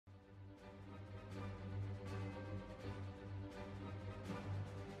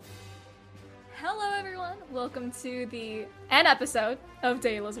Hello everyone, welcome to an episode of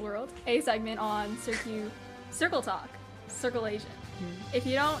Dayla's World, a segment on Circle Talk, Circulation. If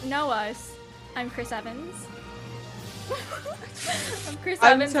you don't know us, I'm Chris Evans.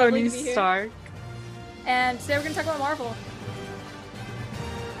 I'm Tony Stark. And today we're going to talk about Marvel.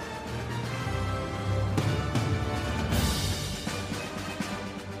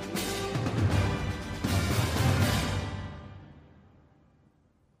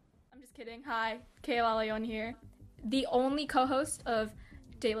 Kidding. Hi, Kayla Leon here, the only co-host of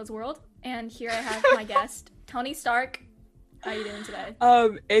Dayla's World, and here I have my guest, Tony Stark. How are you doing today?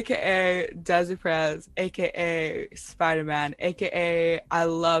 AKA Desi Perez, AKA Spider-Man, AKA I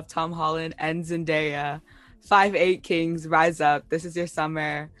love Tom Holland and Zendaya. 5'8" Kings, rise up. This is your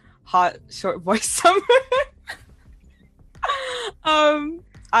summer. Hot, short voice summer.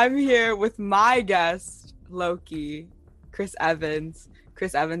 I'm here with my guest, Loki, Chris Evans.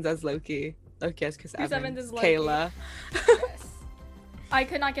 Chris Evans as Loki. Loki as Chris Evans as Loki. Kayla. Yes. I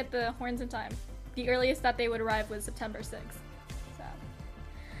could not get the horns in time. The earliest that they would arrive was September 6th.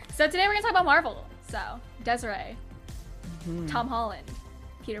 So today we're going to talk about Marvel. So, Desiree, Tom Holland,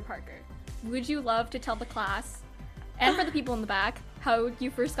 Peter Parker. Would you love to tell the class, and for the people in the back, how you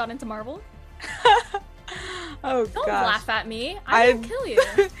first got into Marvel? Oh, Don't gosh. laugh at me. I will kill you.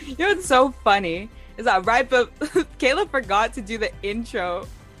 You know what's so funny? Is that right? But Kayla forgot to do the intro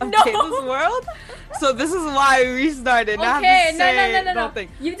of Kayla's World. So this is why we restarted. Okay, no.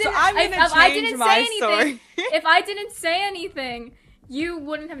 You didn't. So I'm gonna change my story. If I didn't say anything, you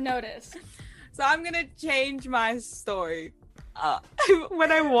wouldn't have noticed. So I'm gonna change my story.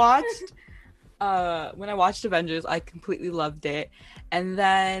 When I watched Avengers, I completely loved it. And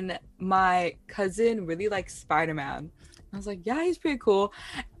then my cousin really liked Spider-Man. I was like, yeah, he's pretty cool.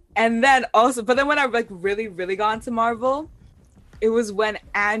 And then also, but then when I really got into Marvel, it was when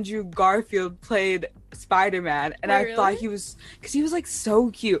Andrew Garfield played Spider-Man, and I thought he was, because he was like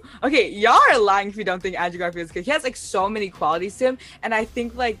so cute. Okay, y'all are lying if you don't think Andrew Garfield is cute. He has like so many qualities to him, and I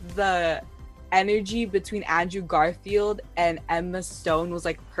think like the energy between Andrew Garfield and Emma Stone was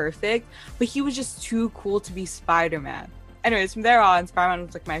like perfect, but he was just too cool to be Spider-Man. Anyways, from there on, Spider-Man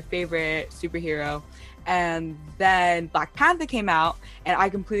was like my favorite superhero. And then Black Panther came out, and I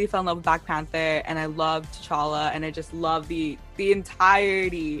completely fell in love with Black Panther, and I loved T'Challa, and I just loved the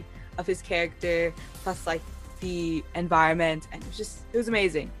entirety of his character, plus like the environment, and it was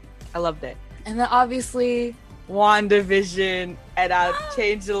amazing. I loved it. And then obviously WandaVision, and I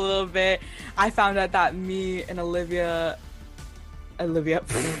changed it a little bit. I found out that me and Elizabeth Olsen.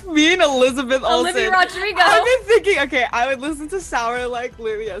 Olivia Rodrigo. I've been thinking, okay, I would listen to Sour like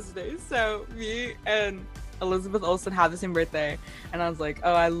literally yesterday. So me and Elizabeth Olsen have the same birthday, and I was like,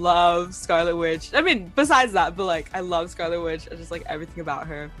 oh, I love Scarlet Witch. I mean, besides that, but like, I love Scarlet Witch. I just like everything about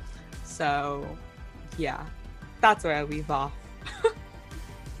her. So, yeah, that's where I leave off.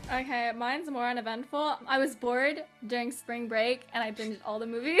 Okay, mine's more uneventful. I was bored during spring break, and I binged all the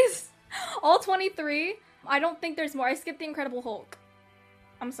movies, all 23. I don't think there's more. I skipped The Incredible Hulk.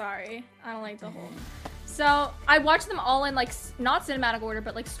 I'm sorry. I don't like the Hulk. So I watched them all in like not cinematic order,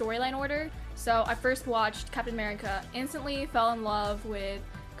 but like storyline order. So I first watched Captain America, instantly fell in love with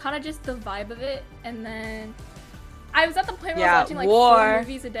kind of just the vibe of it, and then I was at the point where I was watching like 4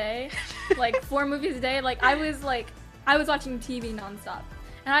 movies a day, like 4 movies a day. Like I was watching TV nonstop,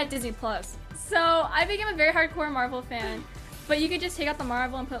 and I had Disney Plus. So I became a very hardcore Marvel fan. But you could just take out the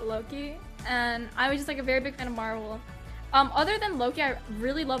Marvel and put Loki, and I was just like a very big fan of Marvel. Other than Loki, I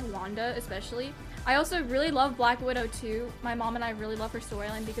really love Wanda, especially. I also really love Black Widow too. My mom and I really love her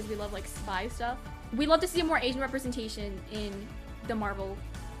storyline because we love like spy stuff. We love to see more Asian representation in the Marvel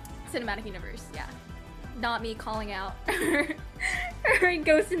Cinematic Universe. Yeah, not me calling out her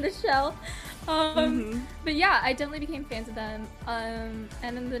Ghost in the Shell. But yeah, I definitely became fans of them. And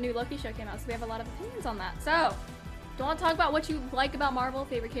then the new Loki show came out, so we have a lot of opinions on that. So, do you want to talk about what you like about Marvel?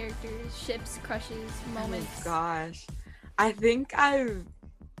 Favorite characters, ships, crushes, moments? Oh my gosh. I think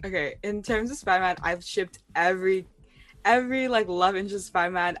in terms of Spider-Man, I've shipped every like love interest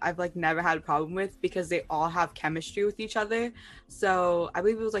Spider-Man I've like never had a problem with, because they all have chemistry with each other. So I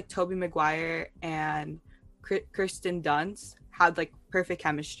believe it was like Tobey Maguire and Kirsten Dunst had like perfect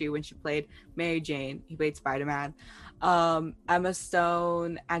chemistry when she played Mary Jane. He played Spider-Man. Emma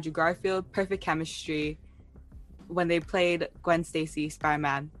Stone, Andrew Garfield, perfect chemistry when they played Gwen Stacy,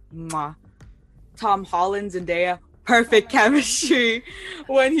 Spider-Man. Mwah. Tom Holland, Zendaya, perfect chemistry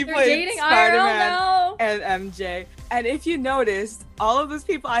when he played Spider-Man and MJ. And if you noticed, all of those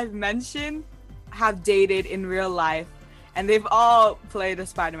people I've mentioned have dated in real life, and they've all played a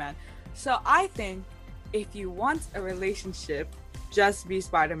Spider-Man. So I think if you want a relationship, just be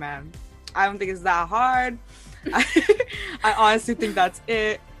Spider-Man. I don't think it's that hard. I honestly think that's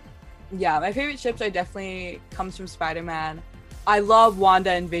it. Yeah, my favorite ships are definitely comes from Spider-Man. I love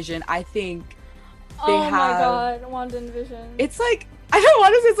Wanda and Vision. I think they oh have. my god, Wanda and Vision. It's like, I don't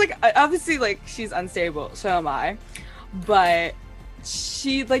want to say, it's like, obviously, like, she's unstable, so am I, but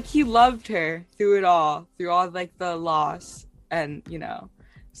she, like, he loved her through all like the loss, and you know,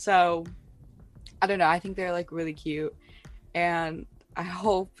 so I don't know, I think they're like really cute, and I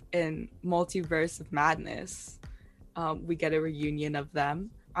hope in Multiverse of Madness we get a reunion of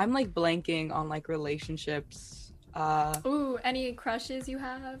them. I'm like blanking on like relationships. Ooh, any crushes you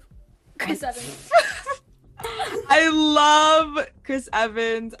have? Chris Evans. I love Chris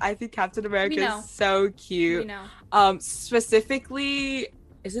Evans. I think Captain America is so cute. We know. Specifically,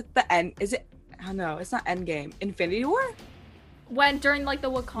 is it the end? Is it? I don't know. It's not Endgame. Infinity War? When during like the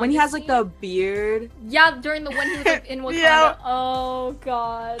Wakanda when he has like scene? the beard. Yeah, during the when he was like, in Wakanda. Yeah. Oh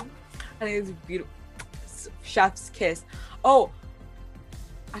god. I think it's beautiful. Chef's kiss. Oh,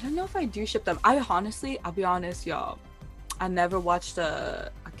 I don't know if I do ship them. I'll be honest, y'all. I never watched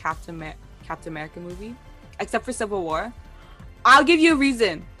a Captain America movie, except for Civil War. I'll give you a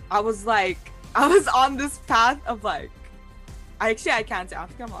reason. I was on this path of like, I can't say. I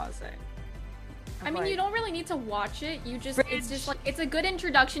think I'm allowed to say. I mean, like, you don't really need to watch it. It's just like, it's a good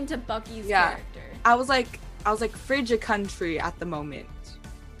introduction to Bucky's yeah. character. I was like fridge a country at the moment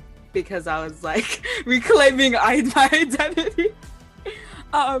because I was like reclaiming my identity.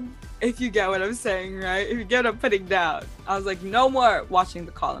 If you get what I'm saying, right? If you get what I'm putting down, I was like, no more watching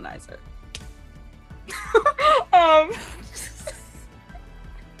The Colonizer.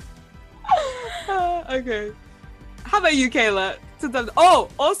 Okay. How about you, Kayla?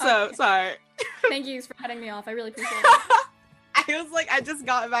 Sorry. Thank you for cutting me off. I really appreciate it. I was like, I just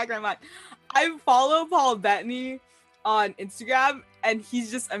got it back in my mind. I follow Paul Bettany on Instagram, and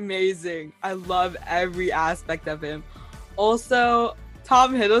he's just amazing. I love every aspect of him. Also,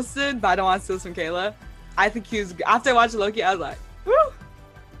 Tom Hiddleston, but I don't want to steal this from Kayla. I think he was, after I watched Loki, I was like, woo!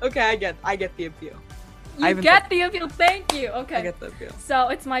 Okay, I get the appeal. You get the appeal, thank you. Okay. I get the appeal. So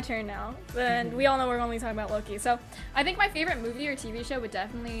it's my turn now. And we all know we're only talking about Loki. So I think my favorite movie or TV show would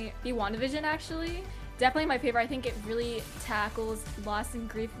definitely be WandaVision, actually. Definitely my favorite. I think it really tackles loss and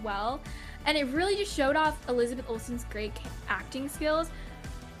grief well. And it really just showed off Elizabeth Olsen's great acting skills.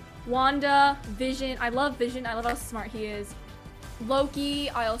 Wanda, Vision, I love Vision. I love how smart he is. Loki,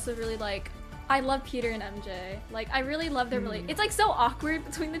 I also really like. I love Peter and MJ. Like, I really love their relationship. It's like so awkward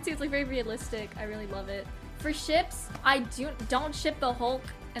between the two. It's like very realistic. I really love it. For ships, I don't ship the Hulk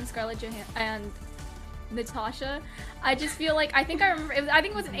and Scarlett Johansson and Natasha. I just feel like, I think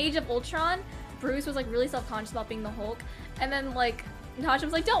it was an Age of Ultron. Bruce was like really self-conscious about being the Hulk. And then like, Natasha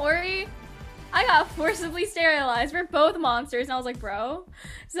was like, don't worry. I got forcibly sterilized. We're both monsters. And I was like, bro.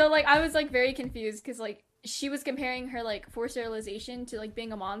 So like, I was like very confused because like, she was comparing her like forced sterilization to like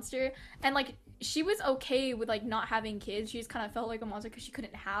being a monster, and like she was okay with like not having kids. She just kind of felt like a monster because she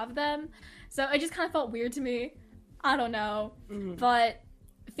couldn't have them. So it just kind of felt weird to me. I don't know. But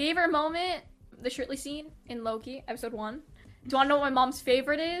favorite moment, the shirtless scene in Loki episode 1. Do you want to know what my mom's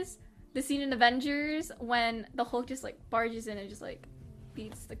favorite is? The scene in Avengers when the Hulk just like barges in and just like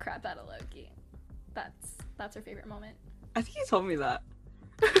beats the crap out of Loki. That's her favorite moment. I think you told me that.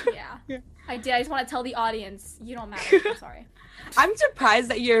 Yeah. I did. I just want to tell the audience, you don't matter. I'm sorry. I'm surprised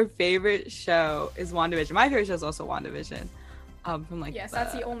that your favorite show is WandaVision. My favorite show is also WandaVision. From like yes,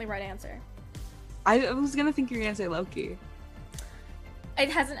 that's the only right answer. I was gonna think you were gonna say Loki. It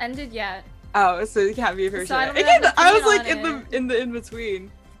hasn't ended yet. Oh, so it can't be your favorite So show. I was like in the in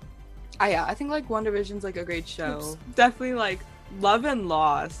between. Yeah, I think like WandaVision's like a great show. Oops. Definitely like love and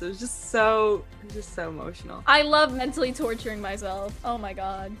loss. It was just so emotional. I love mentally torturing myself. Oh my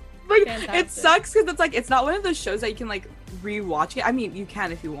god. Like, fantastic. It sucks because it's like, it's not one of those shows that you can like rewatch it. I mean, you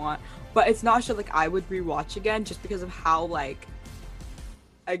can if you want, but it's not a show like I would rewatch again just because of how like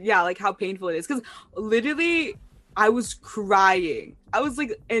like how painful it is. Because literally, I was crying. I was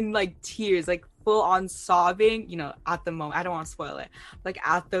like in like tears, like full on sobbing. You know, at the moment. I don't want to spoil it. Like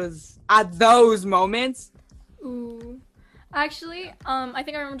at those moments. Ooh. Actually, I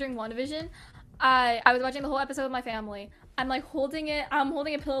think I remember during WandaVision, I was watching the whole episode with my family. I'm holding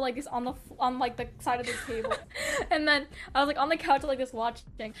a pillow like this on like the side of the table. And then I was like on the couch like this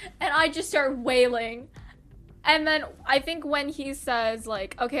watching, and I just start wailing. And then I think when he says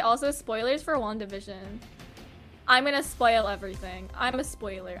like, okay, also spoilers for WandaVision. I'm gonna spoil everything. I'm a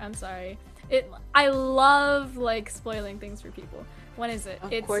spoiler, I'm sorry. I love like spoiling things for people. When is it?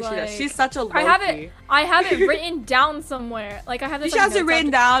 Of course she does. She's such a Loki. I have it written down somewhere. Like I have this. She has it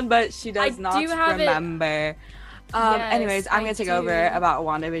written down, but she does not remember. Anyways, I'm gonna take over about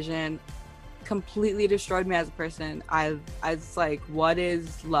WandaVision. completely destroyed me as a person. I was like, what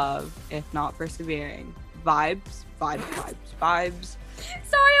is love if not persevering? Vibes. Sorry,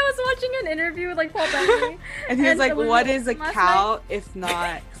 I was watching an interview with like Paul Bettany. And he was like, Elizabeth what is a last cow night. if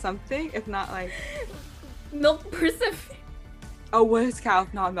not something? If not like, Milk person. oh, what is cow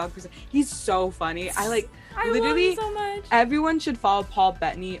if not milk percent? He's so funny. I literally love him so much. everyone should follow Paul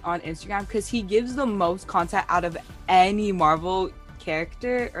Bettany on Instagram because he gives the most content out of any Marvel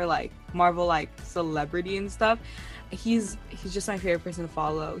character or like Marvel like celebrity and stuff. He's just my favorite person to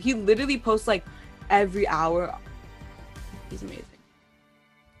follow. He literally posts like every hour. He's amazing.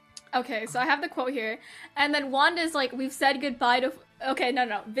 Okay, so I have the quote here, and then Wanda's like, "We've said goodbye to." Okay,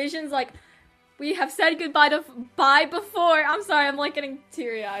 no. Vision's like, "We have said goodbye to bye before." I'm sorry, I'm like getting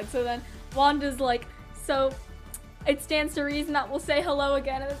teary-eyed. So then Wanda's like, "So it stands to reason that we'll say hello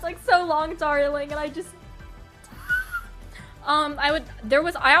again," and it's like, "So long, darling," and I just.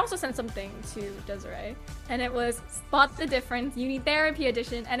 I also sent something to Desiree, and it was Spot the Difference Uni Therapy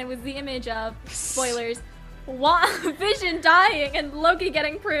Edition, and it was the image of, spoilers, Vision dying and Loki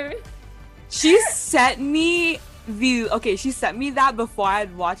getting pruned. She sent me that before I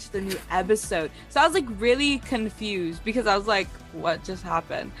had watched the new episode. So I was like really confused because I was like, what just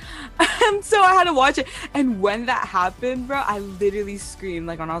happened? And so I had to watch it. And when that happened, bro, I literally screamed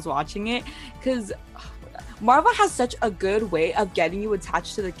like when I was watching it because Marvel has such a good way of getting you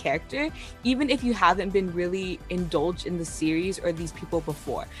attached to the character, even if you haven't been really indulged in the series or these people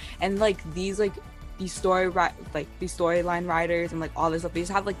before. And like these storyline writers and like all this stuff, they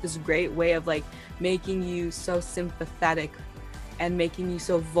just have like this great way of like making you so sympathetic and making you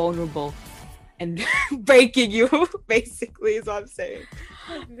so vulnerable and breaking you basically is what I'm saying.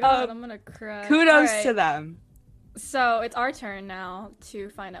 Oh God, I'm gonna cry. Kudos All right. to them. So it's our turn now to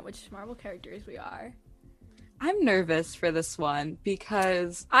find out which Marvel characters we are. I'm nervous for this one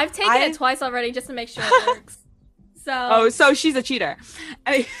because I've taken it twice already just to make sure it works. So she's a cheater.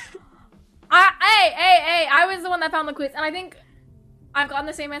 Hey, I was the one that found the quiz, and I think I've gotten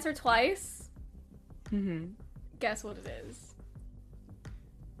the same answer twice. Mm-hmm. Guess what it is?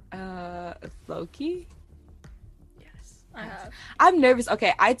 Loki? Yes, I have. I'm nervous.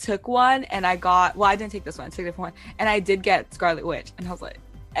 Okay, I took one and I didn't take this one, I took a different one, and I did get Scarlet Witch, and I was like,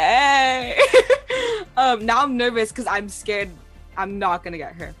 hey! Now I'm nervous because I'm scared I'm not gonna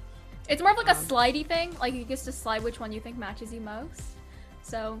get her. It's more of like a slidey thing, like you get to slide which one you think matches you most.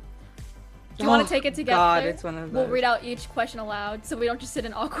 So, do you want to take it together? God, it's one of those. We'll read out each question aloud so we don't just sit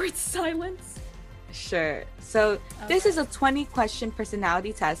in awkward silence. Sure. So this is a 20-question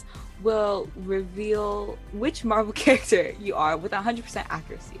personality test. Will reveal which Marvel character you are with 100%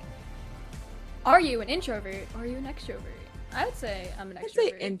 accuracy. Are you an introvert or are you an extrovert? I would say I'm an extrovert. I'd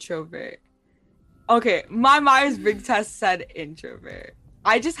say introvert. Okay, my Myers-Briggs test said introvert.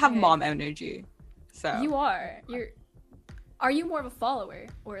 I just have mom energy. So you are. Are you more of a follower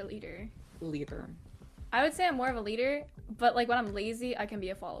or a leader? Leader. I would say I'm more of a leader, but like when I'm lazy, I can be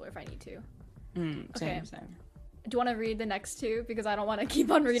a follower if I need to. Same. Do you want to read the next two? Because I don't want to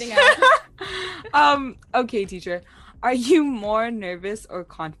keep on reading out. Okay, teacher. Are you more nervous or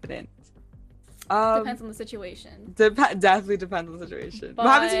confident? Depends on the situation. Definitely depends on the situation. What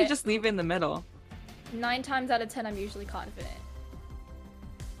happens if you just leave it in the middle? 9 times out of 10, I'm usually confident.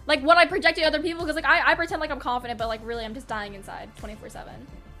 Like when I project to other people, because like I pretend like I'm confident, but like really I'm just dying inside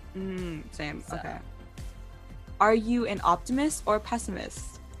 24/7. Same. So. Okay. Are you an optimist or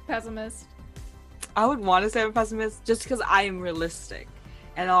pessimist? Pessimist. I would want to say I'm a pessimist just because I am realistic,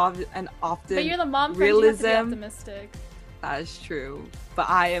 and often. But you're the mom friend. You have to be optimistic. That is true, but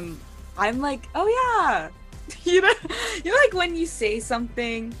I'm like, oh yeah, you know like when you say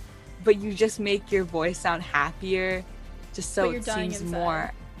something, but you just make your voice sound happier, just so it seems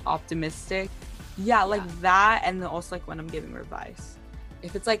more optimistic. Yeah, like that, and then also like when I'm giving advice,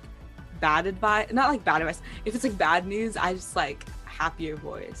 if it's like bad advice, not like bad advice. If it's like bad news, I just like happier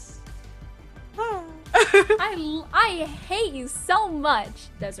voice. I hate you so much,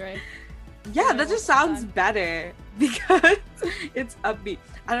 Desiree. Yeah, that just sounds better because it's upbeat.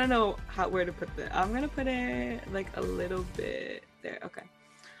 I don't know where to put that. I'm gonna put it like a little bit there. Okay.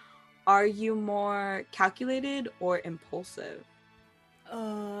 Are you more calculated or impulsive?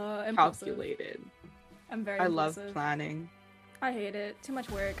 Impulsive. Calculated. I'm very. I impulsive. love planning. I hate it. Too much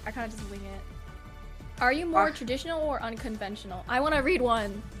work. I kind of just wing it. Are you more traditional or unconventional? I want to read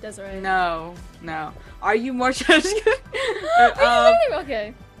one, Desiree. No. Are you more traditional?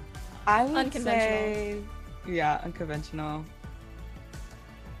 Okay. I would unconventional. say, yeah, unconventional.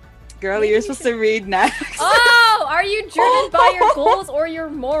 Girl, you're supposed to read next. Oh, are you driven by your goals or your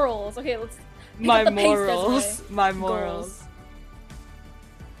morals? Okay, let's. My morals. My morals.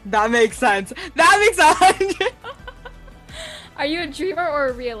 That makes sense. That makes sense. Are you a dreamer or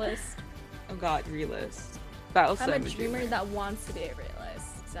a realist? Oh god, realist. But also I'm a dreamer that wants to be a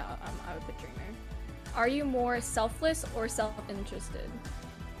realist, so I would put dreamer. Are you more selfless or self-interested?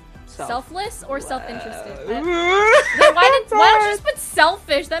 Selfless or self-interested? Why don't you just put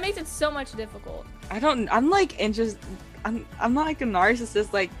selfish? That makes it so much difficult. I'm like interested. I'm not like a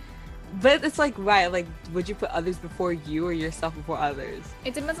narcissist, like, but it's like, right, like, would you put others before you or yourself before others?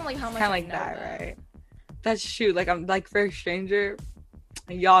 It depends on like how much. Kind of like that, right? That's true. Like, I'm like, for a stranger,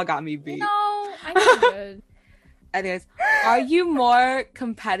 y'all got me beat. No, I think you're good. Anyways, are you more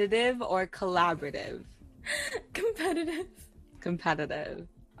competitive or collaborative? Competitive. Competitive.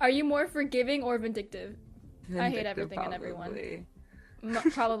 Are you more forgiving or vindictive? I hate everything and everyone.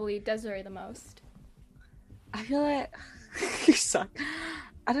 Probably Desiree the most. I feel like you suck.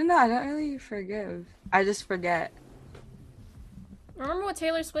 I don't know. I don't really forgive. I just forget. Remember what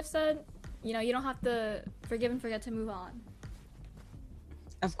Taylor Swift said? You know, you don't have to forgive and forget to move on.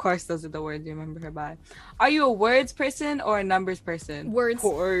 Of course, those are the words you remember her by. Are you a words person or a numbers person? Words.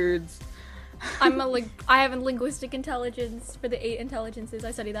 Words. I have a linguistic intelligence for the 8 intelligences.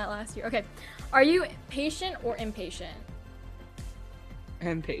 I studied that last year. Okay. Are you patient or impatient?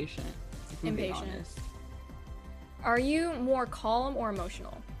 Impatient. Impatient. Are you more calm or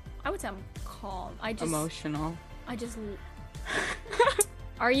emotional? I would say I'm calm. Emotional.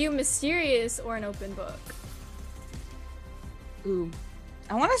 Are you mysterious or an open book? Ooh.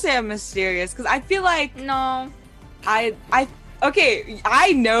 I want to say I'm mysterious because I feel like no. Okay,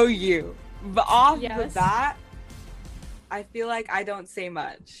 I know you, but off yes. of that, I feel like I don't say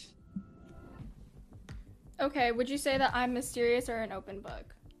much. Okay, would you say that I'm mysterious or an open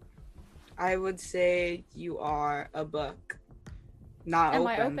book? I would say you are a book. Not Am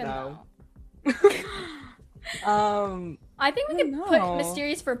open, I open though? I think we could put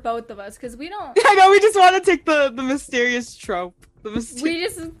mysterious for both of us because we don't. I know we just want to take the mysterious trope.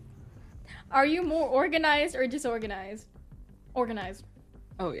 Are you more organized or disorganized? Organized.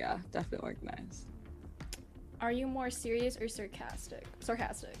 Oh yeah, definitely organized. Are you more serious or sarcastic?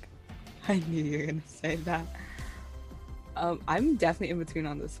 I knew you were gonna say that. I'm definitely in between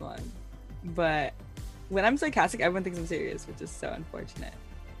on this one, but when I'm sarcastic, everyone thinks I'm serious, which is so unfortunate,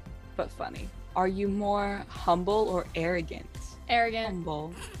 but funny. Are you more humble or arrogant? Arrogant.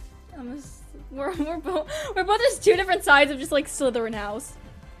 Humble. We're both just two different sides of just like Slytherin house.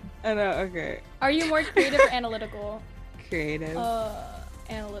 I know. Okay. Are you more creative or analytical? Creative.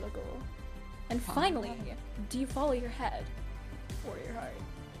 Analytical. And finally, do you follow your head or your heart?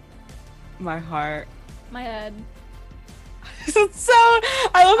 My heart. My head.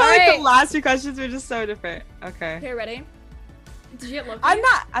 I love how the last 2 questions were just so different. Okay. Okay, ready? Did you get Loki?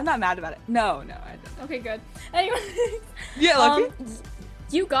 I'm not mad about it. No, I didn't. Okay, good. Anyway. Yeah, Loki?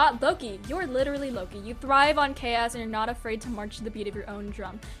 You got Loki. You're literally Loki. You thrive on chaos and you're not afraid to march to the beat of your own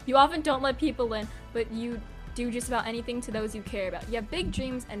drum. You often don't let people in, but you do just about anything to those you care about. You have big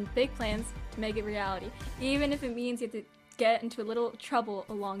dreams and big plans to make it reality, even if it means you have to get into a little trouble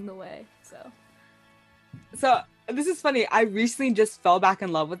along the way. So this is funny. I recently just fell back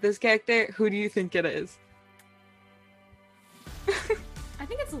in love with this character. Who do you think it is? I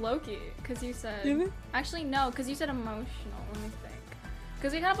think it's Loki, because you said... Really? Actually, no, because you said emotional. Let me think.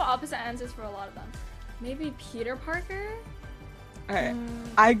 Because we kind of have opposite answers for a lot of them. Maybe Peter Parker? Alright.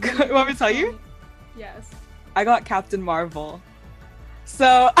 Want me to tell you? Yes. I got Captain Marvel.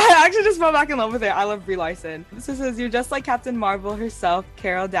 So, I actually just fell back in love with it. I love Brie Larson. This says, you're just like Captain Marvel herself,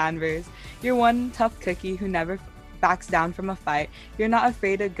 Carol Danvers. You're one tough cookie who never backs down from a fight. You're not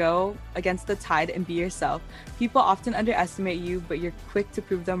afraid to go against the tide and be yourself. People often underestimate you, but you're quick to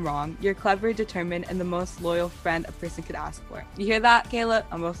prove them wrong. You're clever, determined, and the most loyal friend a person could ask for. You hear that, Kayla?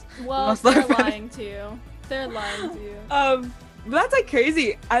 They're lying to you. They're lying to you. But that's like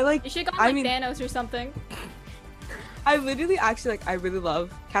crazy. You should have gone Thanos or something. I literally actually I really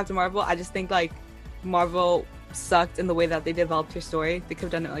love Captain Marvel. I just think like Marvel sucked in the way that they developed her story. They could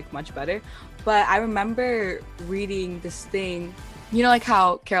have done it like much better. But I remember reading this thing, you know, like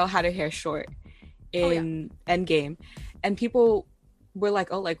how Carol had her hair short in Endgame, and people were like,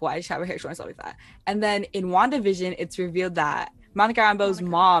 "Oh, like why did she have her hair short and stuff like that?" And then in WandaVision, it's revealed that Monica Rambeau's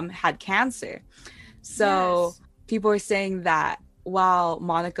mom had cancer. So people were saying that while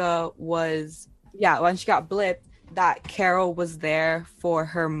Monica was, when she got blipped, that Carol was there for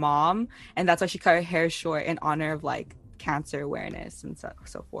her mom, and that's why she cut her hair short in honor of like cancer awareness and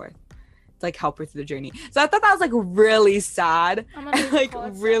so forth, to like help her through the journey. So I thought that was like really sad, and like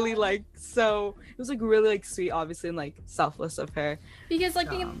really sad. Like so it was like really like sweet, obviously, and like selfless of her. Because like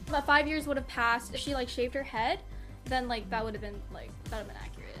if 5 years would have passed, if she like shaved her head, then like that would have been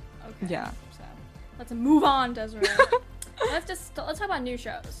accurate. Okay. Yeah. So let's move on, Desiree. let's talk about new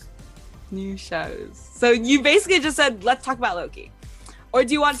shows. New shows. So you basically just said, let's talk about Loki. Or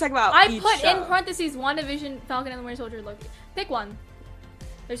do you want to talk about I each put show? in parentheses WandaVision, Falcon and the Winter Soldier, Loki. Pick one.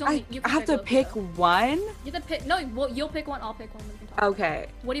 There's only you I can have to Loki, pick though. one? You have to pick. No, well, you'll pick one. I'll pick one. We can talk. Okay.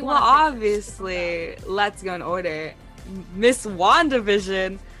 What do you well, want? Well, obviously, let's go in order. Miss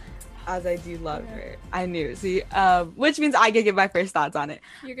WandaVision, as I do love her. I knew. See, which means I can give my first thoughts on it.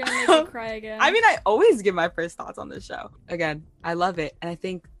 You're gonna make me cry again. I mean, I always give my first thoughts on this show. Again, I love it, and I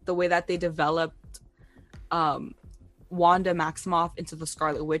think the way that they developed Wanda Maximoff into the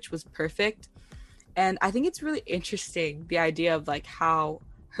Scarlet Witch was perfect. And I think it's really interesting, the idea of like how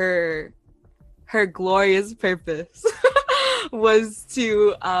her glorious purpose was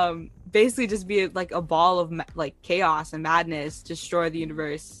to basically just be like a ball of like chaos and madness, destroy the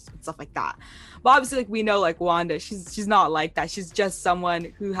universe and stuff like that. But obviously, like, we know, like, Wanda, she's not like that. She's just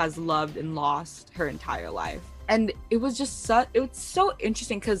someone who has loved and lost her entire life. And it was just so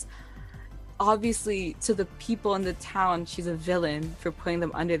interesting because obviously to the people in the town, she's a villain for putting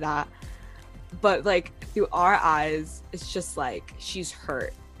them under that. But like through our eyes, it's just like she's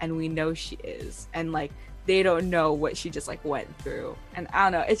hurt, and we know she is, and like they don't know what she just like went through. And I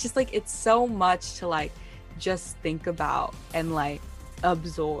don't know, it's just like it's so much to like just think about and like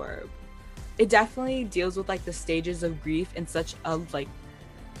absorb. It definitely deals with like the stages of grief in such a like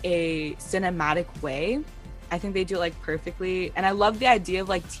a cinematic way. I think they do it like perfectly, and I love the idea of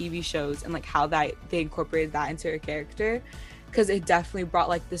like TV shows and like how that they incorporated that into her character, because it definitely brought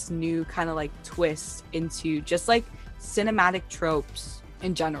like this new kind of like twist into just like cinematic tropes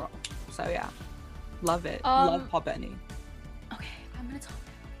in general. So yeah, love it. Love Paul Bettany. Okay, I'm gonna talk.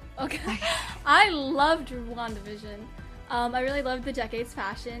 Okay, I loved WandaVision. I really loved the Decades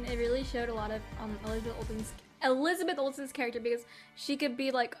fashion. It really showed a lot of Elizabeth Olsen's character, because she could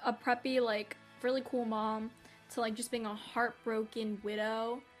be like a preppy, like really cool mom, to like just being a heartbroken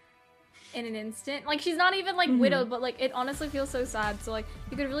widow in an instant. Like, she's not even like widowed, but like it honestly feels so sad. So like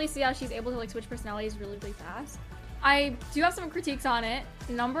you could really see how she's able to like switch personalities really, really fast. I do have some critiques on it.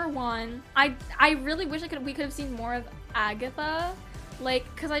 Number one, I really wish we could have seen more of Agatha, like,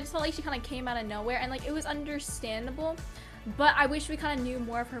 because I just felt like she kind of came out of nowhere, and like it was understandable, but I wish we kind of knew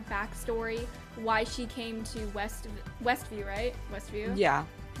more of her backstory, why she came to Westview, right? Westview? Yeah.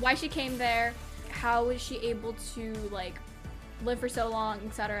 Why she came there, how was she able to like live for so long,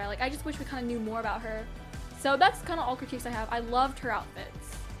 etc. Like, I just wish we kind of knew more about her. So that's kind of all critiques I have. I loved her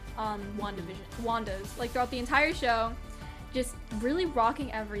outfits, Wanda's, like throughout the entire show, just really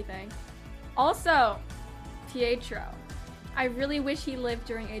rocking everything. Also, Pietro, I really wish he lived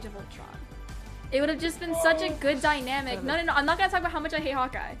during Age of Ultron. It would have just been such a good dynamic. No, I'm not gonna talk about how much I hate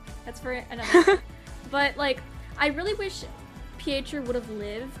Hawkeye. That's for another time. But like, I really wish Pietro would have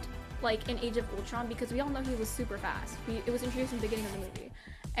lived like in Age of Ultron, because we all know he was super fast. It was introduced in the beginning of the movie,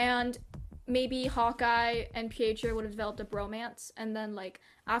 and maybe Hawkeye and Pietro would have developed a bromance, and then like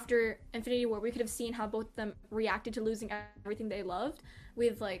after Infinity War, we could have seen how both of them reacted to losing everything they loved,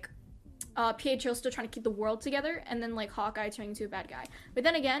 with like Pietro still trying to keep the world together, and then like Hawkeye turning into a bad guy. But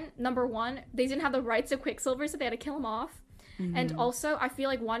then again, number one, they didn't have the rights to Quicksilver, so they had to kill him off. And also, I feel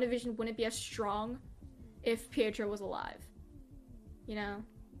like WandaVision wouldn't be as strong if Pietro was alive, you know?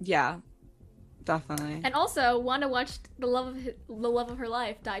 Yeah, definitely. And also, Wanda watched the love of her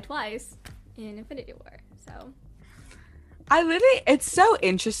life die twice in Infinity War. So it's so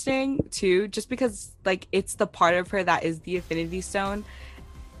interesting too, just because like it's the part of her that is the Infinity Stone,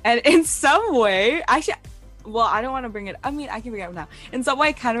 and in some way, actually, well, I don't want to bring it. I mean, I can bring it up now. In some way,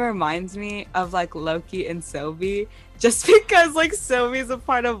 it kind of reminds me of like Loki and Sylvie, just because like Sylvie's a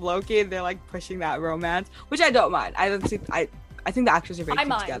part of Loki, and they're like pushing that romance, which I don't mind. I think the actors are very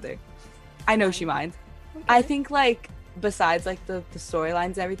cute together. I know she minds. Okay. I think like besides like the storylines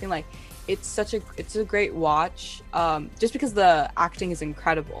and everything, like it's a great watch, just because the acting is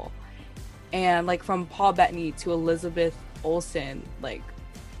incredible, and like from Paul Bettany to Elizabeth Olsen, like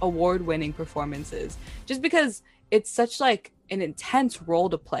award-winning performances, just because it's such like an intense role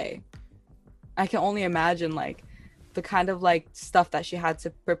to play. I can only imagine like the kind of like stuff that she had to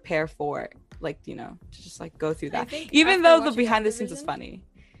prepare for, like, you know, to just like go through that, even though the behind the scenes is funny.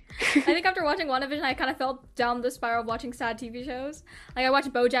 I think after watching WandaVision, I kind of fell down the spiral of watching sad TV shows. Like, I watched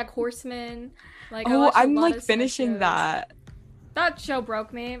BoJack Horseman. Like, I'm like finishing that. That show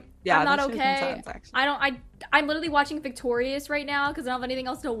broke me. Yeah, I'm not okay. I'm literally watching Victorious right now because I don't have anything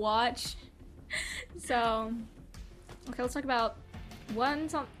else to watch. So, okay, let's talk about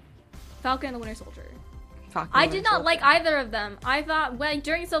Falcon and the Winter Soldier. I did not like either of them. I thought,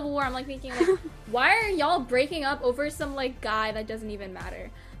 during Civil War, I'm like thinking, like, why are y'all breaking up over some like guy that doesn't even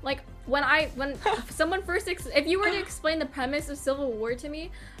matter? Like when someone first if you were to explain the premise of Civil War to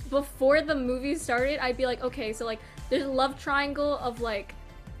me before the movie started, I'd be like, okay, so like there's a love triangle of like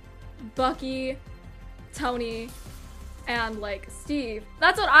Bucky, Tony, and like Steve.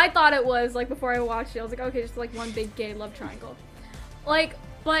 That's what I thought it was like before I watched it. I was like, okay, just like one big gay love triangle. Like,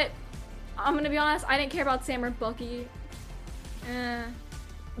 but I'm gonna be honest, I didn't care about Sam or Bucky.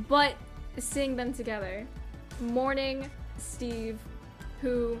 But seeing them together, mourning Steve,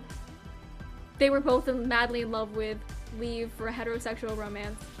 who they were both madly in love with, leave for a heterosexual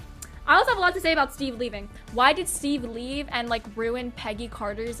romance. I also have a lot to say about Steve leaving. Why did Steve leave and like ruin Peggy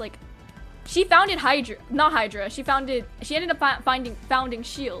Carter's like? She founded not Hydra. She ended up founding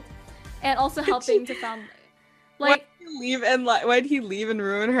Shield, and also helping to found. Like, why'd he leave and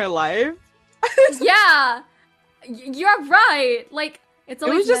ruin her life? Yeah, you're right. Like, it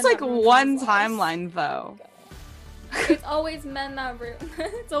was just like one timeline though. It's always men that ruin.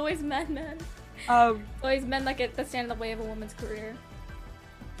 It's always men. It's always men that stand in the way of a woman's career.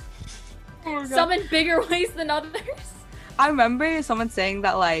 Oh, some in bigger ways than others. I remember someone saying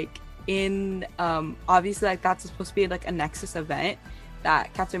that like in obviously like that's supposed to be like a Nexus event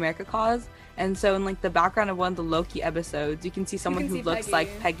that Captain America caused, and so in like the background of one of the Loki episodes you can see someone who looks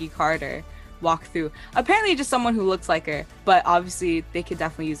like Peggy Carter walk through. Apparently just someone who looks like her, but obviously they could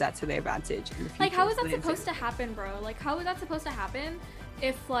definitely use that to their advantage in the future. Like, how is that supposed to happen, bro? Like, how is that supposed to happen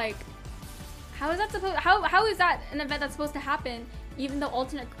if like how is that an event that's supposed to happen even though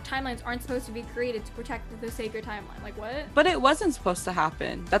alternate timelines aren't supposed to be created to protect the sacred timeline? Like, what? But it wasn't supposed to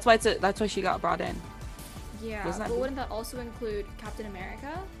happen. That's why she got brought in. Yeah, but wouldn't that also include Captain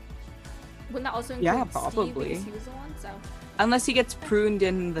America? Wouldn't that also include probably. Steve because he was the one? So unless he gets pruned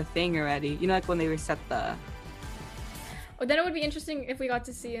in the thing already. You know, like when they reset the... Oh, then it would be interesting if we got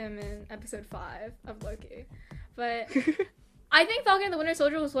to see him in episode 5 of Loki. But I think Falcon and the Winter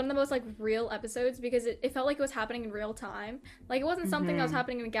Soldier was one of the most like real episodes because it felt like it was happening in real time. Like, it wasn't something that was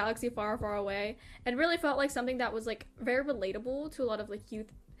happening in a galaxy far, far away. It really felt like something that was like very relatable to a lot of like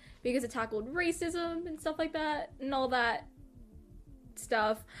youth because it tackled racism and stuff like that and all that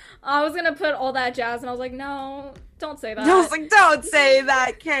stuff. I was gonna put all that jazz and I was like, no, don't say that. I was like, don't say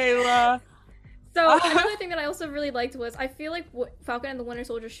that, Kayla. So another thing that I also really liked was I feel like what Falcon and the Winter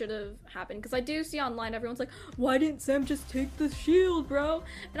Soldier should have happened, because I do see online everyone's like, why didn't Sam just take the shield, bro?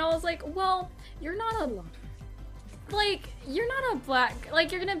 And I was like, well, you're not a black,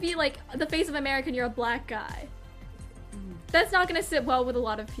 like, you're gonna be like the face of America and you're a black guy. That's not gonna sit well with a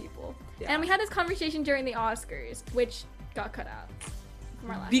lot of people. Yeah. And we had this conversation during the Oscars, which got cut out.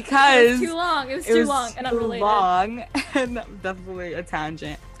 Because it was too long. It was too long and unrelated. Long and definitely a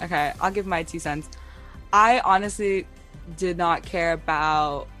tangent. Okay, I'll give my 2 cents. I honestly did not care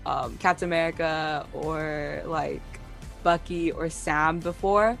about Captain America or like Bucky or Sam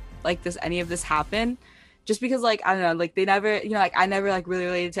before like any of this happened, just because like I don't know, like they never, you know, like I never like really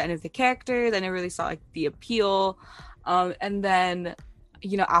related to any of the characters. I never really saw like the appeal. And then,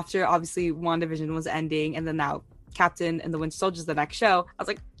 you know, after obviously WandaVision was ending, and then now Captain and the Winter Soldier is the next show, I was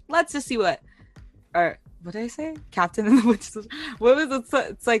like, let's just see what did I say? Captain and the Winter Soldier. What was it?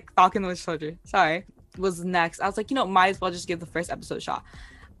 It's like Falcon and the Winter Soldier. Sorry, was next. I was like, you know, might as well just give the first episode a shot.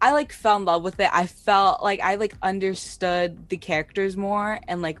 I like fell in love with it. I felt like I like understood the characters more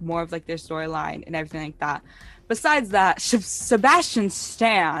and like more of like their storyline and everything like that. Besides that, Sebastian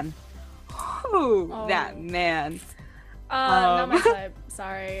Stan, that man. Not my type.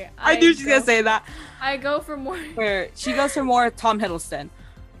 Sorry. I knew she was gonna say that. I go for more. She goes for more Tom Hiddleston.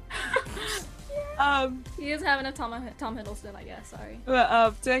 He is having a Tom Hiddleston, I guess. Sorry.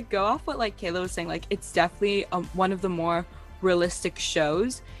 But to go off what like Kayla was saying, like it's definitely one of the more realistic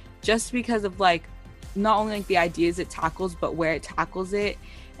shows, just because of like not only like the ideas it tackles, but where it tackles it,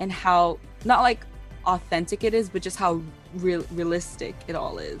 and how not like authentic it is, but just how realistic it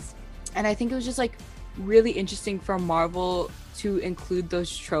all is. And I think it was just like really interesting for Marvel to include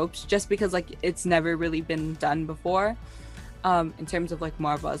those tropes, just because like it's never really been done before in terms of like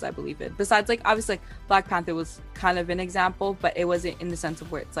Marvel, as I believe it. Besides like obviously like Black Panther was kind of an example, but it wasn't in the sense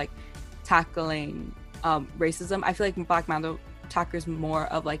of where it's like tackling racism. I feel like Black Panther tackles more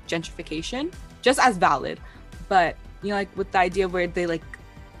of like gentrification, just as valid, but you know, like with the idea where they like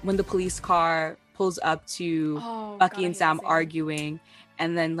when the police car pulls up to Bucky and Sam arguing,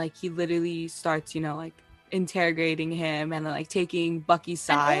 and then like he literally starts, you know, like interrogating him and then like taking Bucky's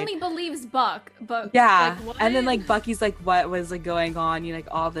side. And only believes Buck, but yeah, like, what? And then like Bucky's like, what was like going on, you know, like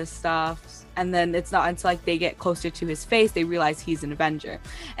all this stuff, and then it's not until like they get closer to his face they realize he's an Avenger.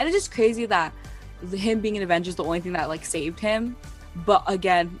 And it's just crazy that him being an Avenger is the only thing that like saved him. But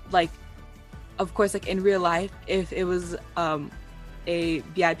again, like of course like in real life, if it was a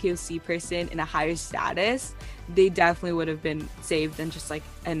BIPOC person in a higher status, they definitely would have been saved than just like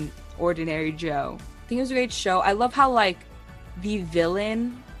an ordinary Joe. I think it was a great show. I love how like the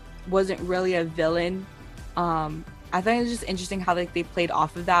villain wasn't really a villain. I think it was just interesting how like they played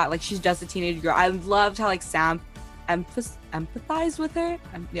off of that. Like she's just a teenage girl. I loved how like Sam empathized with her.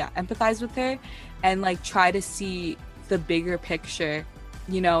 Empathized with her, and like try to see the bigger picture,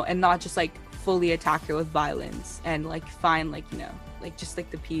 you know, and not just like fully attack her with violence and like find like, you know, like just like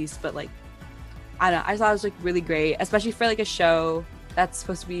the peace. But like I don't know, I thought it was like really great, especially for like a show that's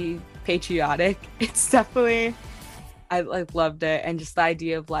supposed to be patriotic. It's definitely, I like loved it. And just the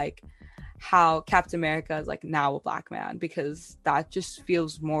idea of like how Captain America is like now a black man, because that just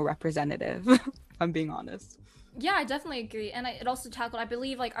feels more representative. If I'm being honest. Yeah, I definitely agree. And it also tackled, I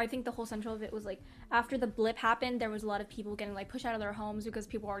believe, like, I think the whole central of it was, like, after the blip happened, there was a lot of people getting, like, pushed out of their homes because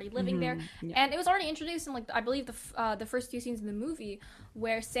people were already living there. Yeah. And it was already introduced in, like, I believe the first few scenes in the movie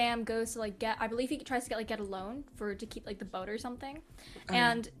where Sam goes to, like, I believe he tries to get a loan to keep, like, the boat or something.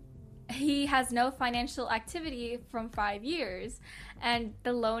 And he has no financial activity from 5 years, and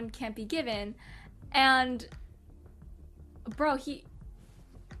the loan can't be given. And, bro, he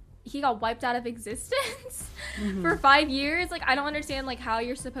got wiped out of existence for 5 years. Like, I don't understand, like, how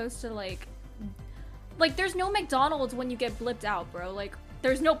you're supposed to, like, there's no McDonald's when you get blipped out, bro. Like,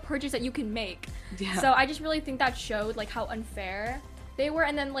 there's no purchase that you can make. Yeah. So I just really think that showed, like, how unfair they were.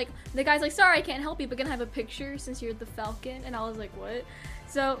 And then, like, the guy's like, sorry, I can't help you, but can I have a picture since you're the Falcon? And I was like, what?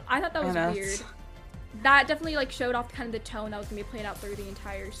 So I thought that was weird. That definitely, like, showed off kind of the tone that was gonna be played out through the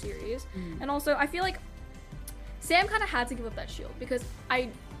entire series. And also, I feel like Sam kind of had to give up that shield, because I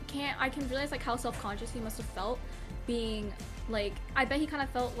can realize like how self-conscious he must have felt being like, I bet he kind of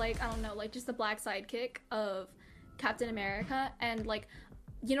felt like, I don't know, like just the black sidekick of Captain America. And like,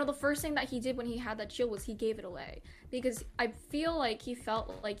 you know, the first thing that he did when he had that shield was he gave it away, because I feel like he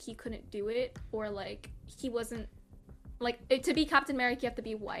felt like he couldn't do it, or like he wasn't like to be Captain America you have to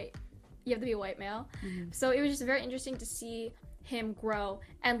be white, you have to be a white male. So it was just very interesting to see him grow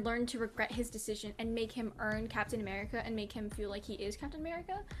and learn to regret his decision and make him earn Captain America and make him feel like he is Captain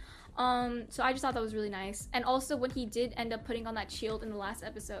America. So I just thought that was really nice. And also when he did end up putting on that shield in the last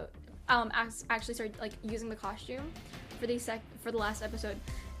episode, actually started like using the costume for the last episode,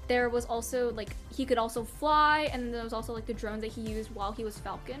 there was also like he could also fly, and then there was also like the drones that he used while he was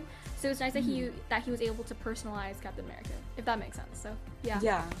Falcon. So it's nice that he was able to personalize Captain America, if that makes sense. So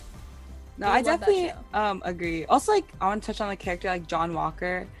yeah. No, I definitely agree. Also, like, I want to touch on a character like John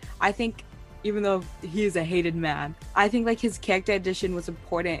Walker. I think, even though he is a hated man, I think like his character addition was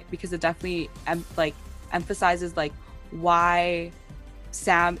important because it definitely emphasizes like why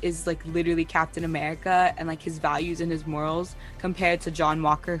Sam is like literally Captain America and like his values and his morals compared to John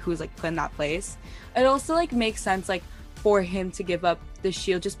Walker, who's like put in that place. It also like makes sense like for him to give up the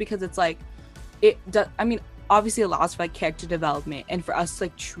shield, just because it's like obviously allows for like character development and for us to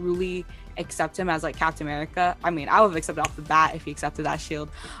like truly accept him as like Captain America. I mean, I would have accepted off the bat if he accepted that shield,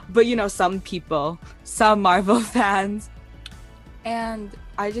 but you know, some Marvel fans, and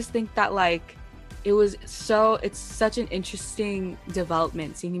I just think that like it's such an interesting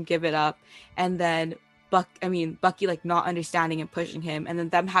development seeing him give it up, and then Bucky like not understanding and pushing him, and then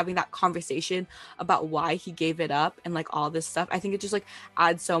them having that conversation about why he gave it up and like all this stuff. I think it just like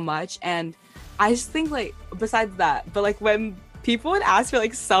adds so much. And I just think like besides that, but like when people would ask for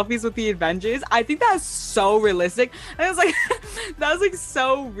like selfies with the Avengers, I think that's so realistic. And I was like that was like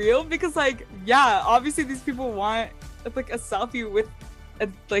so real, because like yeah, obviously these people want like a selfie with a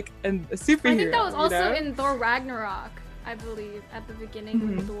superhero. I think that was also in Thor Ragnarok, I believe, at the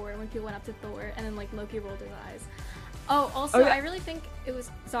beginning with Thor, when people went up to Thor and then like Loki rolled his eyes. I really think it was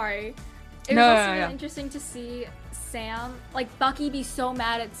really interesting to see Sam, like Bucky, be so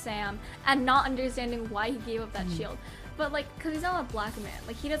mad at Sam and not understanding why he gave up that shield. But like, because he's not a black man,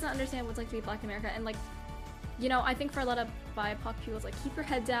 like he doesn't understand what it's like to be Black America. And like, you know, I think for a lot of BIPOC people, it's like, keep your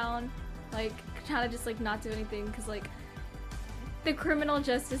head down, like try to just like not do anything, because like the criminal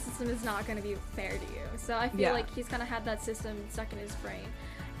justice system is not going to be fair to you. So I feel like he's kind of had that system stuck in his brain.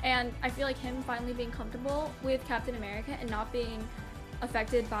 And I feel like him finally being comfortable with Captain America and not being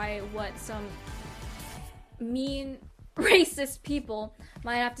affected by what some mean racist people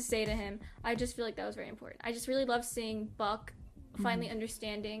might have to say to him, I just feel like that was very important. I just really love seeing Buck finally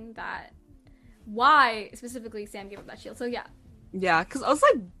understanding that why specifically Sam gave up that shield. So yeah, because I was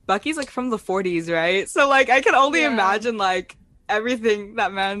like, Bucky's like from the 40s, right? So like I can only imagine like everything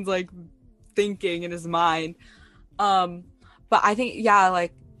that man's like thinking in his mind. But I think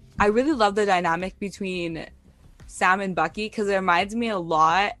like I really love the dynamic between Sam and Bucky, because it reminds me a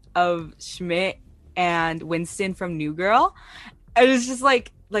lot of Schmidt and Winston from New Girl. And it's just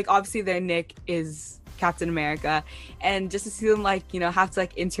like obviously their Nick is Captain America, and just to see them like, you know, have to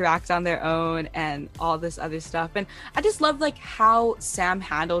like interact on their own and all this other stuff. And I just love like how Sam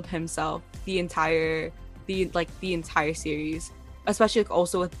handled himself the entire series, especially like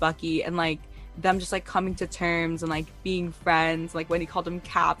also with Bucky, and like them just like coming to terms and like being friends. Like when he called him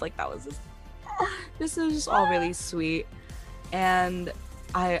Cap, like that was just this was just all really sweet. And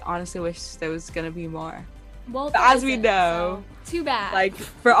I honestly wish there was gonna be more. Well, But as we know, so, too bad. like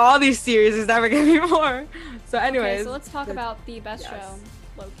for all these series, there's never gonna be more. So anyways, okay, so let's talk about the best show,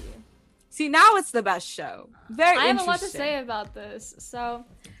 Loki. See, now it's the best show. Very I have a interesting. lot to say about this. So,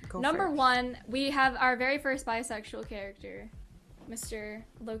 number one, we have our very first bisexual character, Mr.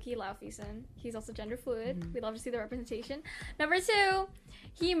 Loki Laufeyson. He's also gender fluid. Mm-hmm. We love to see the representation. Number two,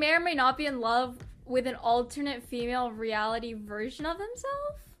 he may or may not be in love with an alternate female reality version of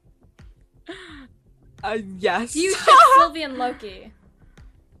himself. Yes. Do you ship Sylvie and Loki?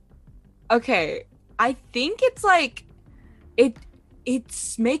 Okay, I think it's like it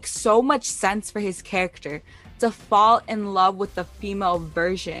makes so much sense for his character to fall in love with the female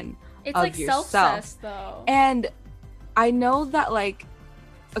version It's of like yourself. self-cessed though. And I know that like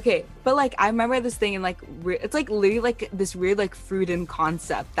okay, but like I remember this thing in like it's like literally like this weird like Freudian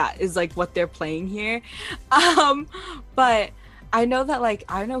concept that is like what they're playing here. But I know that like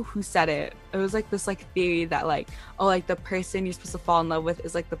I don't know who said it. It was like this like theory that like, oh, like the person you're supposed to fall in love with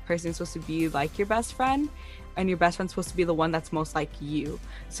is like the person who's supposed to be like your best friend, and your best friend's supposed to be the one that's most like you.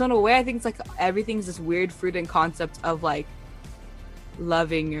 So in a way, I think it's like everything's this weird Freudian concept of like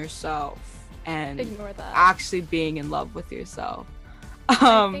loving yourself and Ignore that. actually being in love with yourself.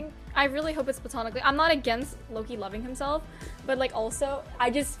 I really hope it's platonically. I'm not against Loki loving himself, but like also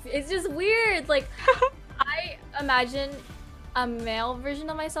it's just weird. Like I imagine a male version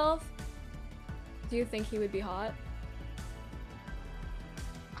of myself. Do you think he would be hot?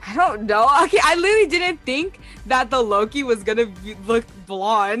 I don't know. Okay, I literally didn't think that the Loki was gonna look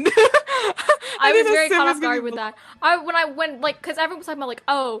blonde. I was very caught off guard with that. Because everyone was talking about like,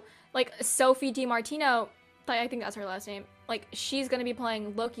 oh, like Sophie DiMartino, I think that's her last name. Like she's gonna be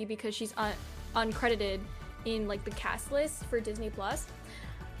playing Loki because she's uncredited in like the cast list for Disney Plus.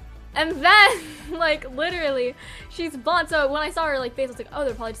 And then, like, literally, she's blonde. So when I saw her, like, face, I was like, oh,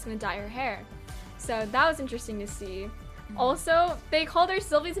 they're probably just gonna dye her hair. So that was interesting to see. Also, they called her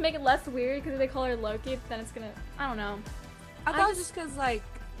Sylvie to make it less weird, because if they call her Loki, then it's gonna, I don't know. I thought it was just because, like...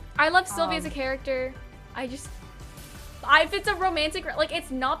 I love Sylvie as a character. If it's a romantic, like,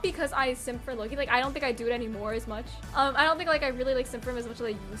 it's not because I simp for Loki. Like, I don't think I do it anymore as much. I don't think, like, I really, like, simp for him as much as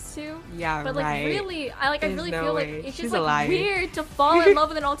I used to. Yeah, but, like, right. really, I really feel like it's She's just, like, weird to fall in love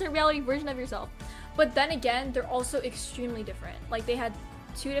with an alternate reality version of yourself. But then again, they're also extremely different. Like, they had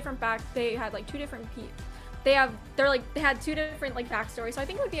two different they had, like, two different they had two different, like, backstories. So I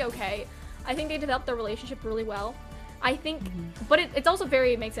think it would be okay. I think they developed their relationship really well. I think, but it's also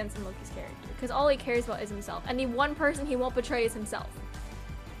it makes sense in Loki's character. Because all he cares about is himself. And the one person he won't betray is himself.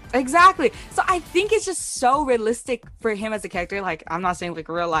 Exactly. So I think it's just so realistic for him as a character. Like, I'm not saying like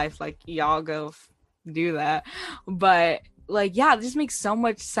real life, like y'all go do that. But like, yeah, it just makes so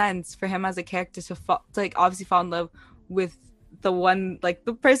much sense for him as a character to like obviously fall in love with the one, like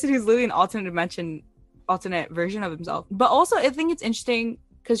the person who's literally an alternate version of himself. But also I think it's interesting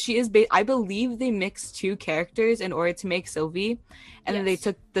because she is I believe they mixed two characters in order to make Sylvie, and then they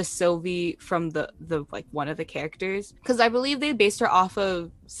took the Sylvie from the like one of the characters, because I believe they based her off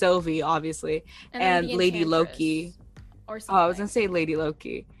of Sylvie obviously and Lady Loki. Or something. Oh, I was gonna say Lady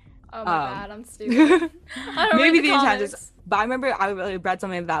Loki. Oh my god, I'm stupid. I don't maybe read the comics. Enchantress. But I remember I read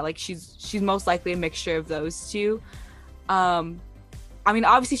something that like she's most likely a mixture of those two. I mean,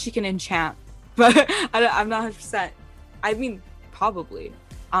 obviously she can enchant, but I'm not 100%. I mean, probably.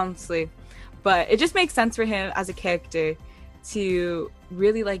 Honestly, but it just makes sense for him as a character to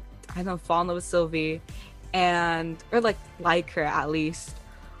really like, I don't know, fall in love with Sylvie or like her at least.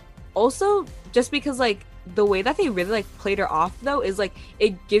 Also, just because like the way that they really like played her off though is like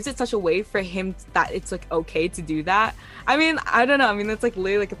it gives it such a way for him that it's like okay to do that. I mean, I don't know. I mean, it's like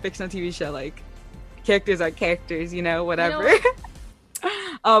literally like a fictional TV show. Like characters are characters, you know, whatever.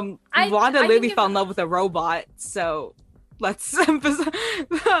 Wanda literally fell in love with a robot, so. Let's emphasize.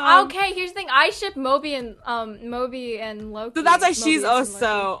 Okay, here's the thing. I ship Moby and Loki. So that's why she's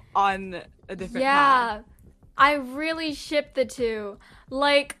also on a different path. I really ship the two.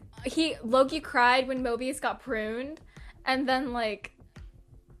 Like Loki cried when Mobius got pruned, and then like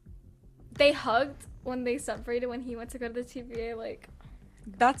they hugged when they separated when he went to go to the TVA. Like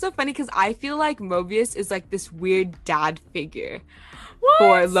That's so funny because I feel like Mobius is like this weird dad figure What?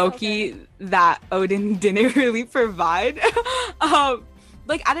 for Loki Okay. that Odin didn't really provide.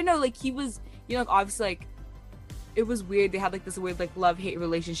 Like I don't know, like he was, like obviously like it was weird. They had like this weird like love-hate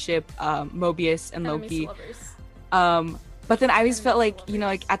relationship, Mobius and Enemies to Loki. lovers. But then I always Enemies felt to like, like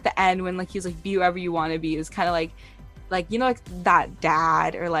lovers. at the end when like he was like be whoever you want to be, it was kind of like like that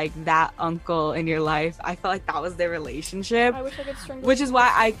dad or like that uncle in your life. I felt like that was their relationship, I wish I could string those which is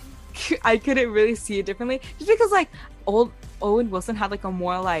why together. I couldn't really see it differently, just because like old Owen Wilson had like a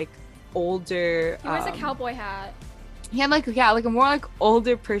more like older He wears a cowboy hat. he had like like a more like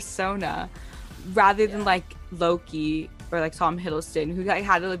older persona rather than Yeah. like Loki or like Tom Hiddleston, who like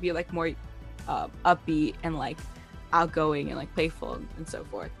had to be like more upbeat and like outgoing and like playful and so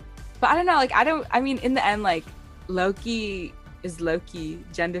forth. But I don't know, like I mean in the end like Loki is Loki,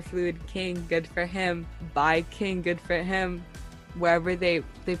 gender fluid king, good for him. Bi king, good for him. Wherever they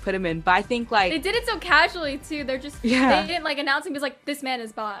put him in. But I think like They did it so casually too. They're just Yeah. they didn't like announce him as like this man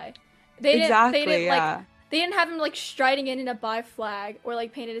is bi. They didn't Exactly, they didn't yeah. like they didn't have him like striding in a bi flag or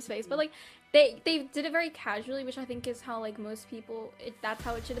like painted his face, but like they did it very casually, which I think is how like most people that's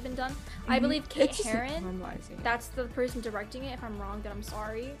how it should have been done. I believe Kate It's just Herron, normalizing. that's the person directing it. If I'm wrong, then I'm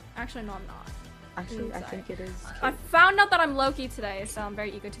sorry. Actually, no, I'm not. Actually, I sorry. think it is. I found out that I'm Loki today, so I'm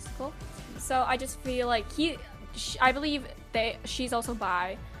very egotistical. So I just feel like I believe she's also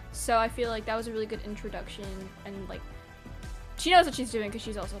bi. So I feel like that was a really good introduction, and like she knows what she's doing because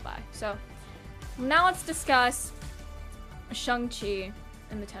she's also bi. So now let's discuss Shang-Chi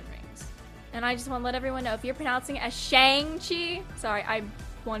and the Ten Rings. And I just want to let everyone know, if you're pronouncing it as Shang-Chi, sorry, I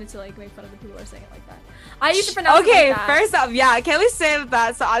wanted to like make fun of the people who are saying it like that. I used to pronounce it like that. First up, yeah, Kelly said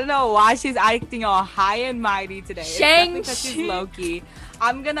that, so I don't know why she's acting all high and mighty today. It's definitely because she's Shang-Chi. Loki.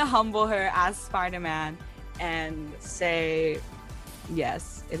 I'm gonna humble her as Spider-Man and say,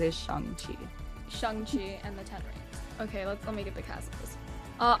 yes, it is Shang-Chi. Shang-Chi and the Ten Rings. Okay, let me get the cast of this.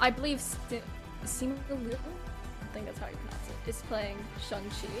 I believe Simu Liu, I think that's how you pronounce it, is playing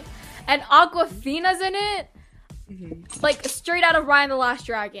Shang-Chi. And Aquafina's in it! Like, straight out of Ryan the Last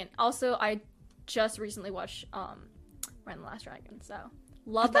Dragon. Also, I just recently watched Ryan the Last Dragon, so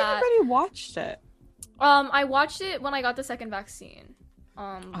love I thought that. you already watched it. I watched it when I got the second vaccine.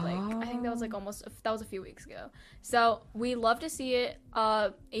 I think that was like that was a few weeks ago. So we love to see it.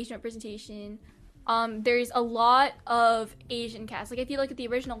 Asian representation. There's a lot of Asian cast. Like if you look at the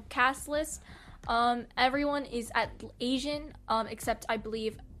original cast list, everyone is Asian, except I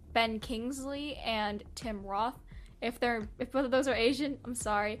believe Ben Kingsley and Tim Roth. If both of those are Asian, I'm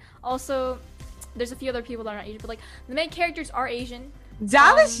sorry. Also, there's a few other people that are not Asian, but like the main characters are Asian.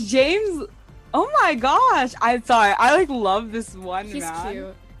 Dallas James. Oh my gosh. I'm sorry. I like love this one He's man.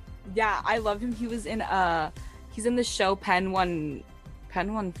 cute. Yeah, I love him. He was in he's in the show Pen 15?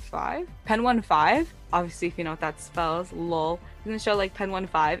 Pen 15? Obviously, if you know what that spells, lol. He's in the show like Pen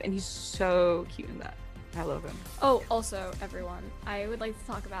 15, and he's so cute in that. I love him. Oh, also, everyone, I would like to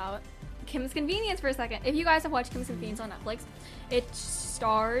talk about Kim's Convenience for a second. If you guys have watched Kim's Convenience on Netflix, it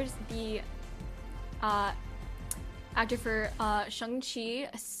stars the actor for Shang-Chi,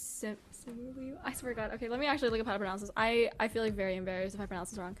 Simu Liu. I swear to God. Okay, let me actually look up how to pronounce this. I feel like very embarrassed if I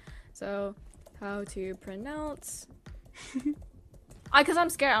pronounce this wrong. So, how to pronounce... Because I'm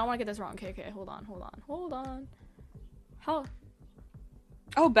scared. I don't want to get this wrong. Okay, hold on. How?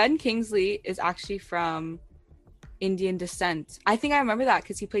 Oh, Ben Kingsley is actually from Indian descent. I think I remember that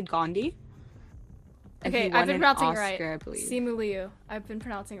because he played Gandhi. And Okay, he won I've been an pronouncing Oscar, it right. I believe. Simu Liu. I've been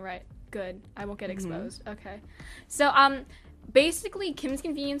pronouncing it right. Good. I won't get Mhm. exposed. Okay. So, basically, Kim's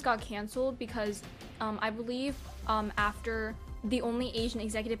Convenience got canceled because, I believe, after the only Asian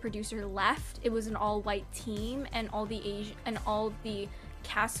executive producer left, it was an all-white team, and all the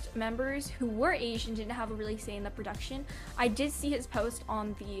cast members who were Asian didn't have a really say in the production. I did see his post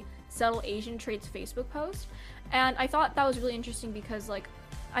on the Subtle Asian Traits Facebook post, and I thought that was really interesting because, like,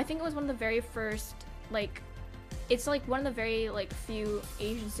 I think it was one of the very first, like, it's like one of the very like few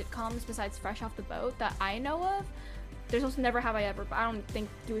Asian sitcoms besides Fresh Off the Boat that I know of. There's also Never Have I Ever, but I don't think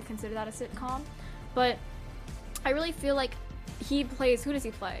do we consider that a sitcom. But I really feel like he plays, who does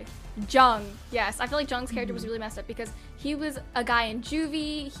he play? Jung. Yes, I feel like Jung's character was really messed up because he was a guy in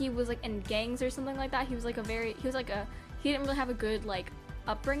juvie. He was like in gangs or something like that. He didn't really have a good like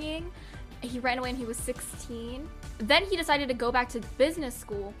upbringing. He ran away when he was 16. Then he decided to go back to business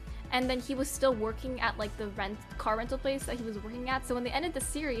school, and then he was still working at like the car rental place that he was working at. So when they ended the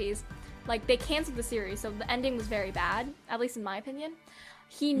series, like they canceled the series, so the ending was very bad, at least in my opinion.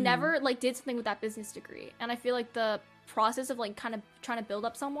 He never like did something with that business degree, and I feel like the process of like kind of trying to build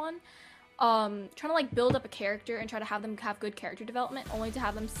up someone trying to like build up a character and try to have them have good character development, only to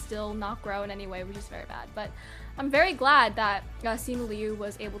have them still not grow in any way, which is very bad. But I'm very glad that Simu Liu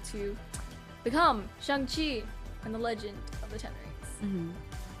was able to become Shang-Chi and the Legend of the Ten Rings. Mm-hmm.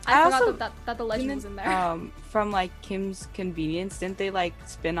 I forgot that the legend was in there. From like Kim's Convenience, didn't they like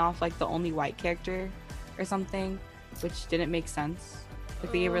spin off like the only white character or something, which didn't make sense?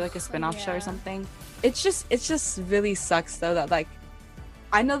 Like they gave her like a spin-off show or something. It's just really sucks though that like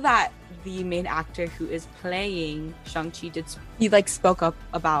I know that the main actor who is playing Shang-Chi he like spoke up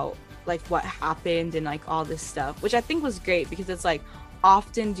about like what happened and like all this stuff, which I think was great because it's like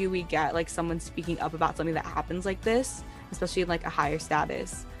often do we get like someone speaking up about something that happens like this, especially in like a higher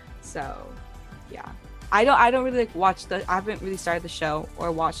status. So yeah, I don't really like I haven't really started the show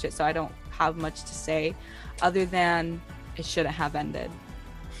or watched it, so I don't have much to say other than it shouldn't have ended.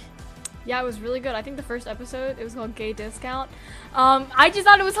 Yeah, it was really good. I think the first episode, it was called Gay Discount. I just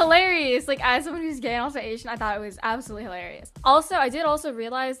thought it was hilarious. Like, as someone who's gay and also Asian, I thought it was absolutely hilarious. Also, I did also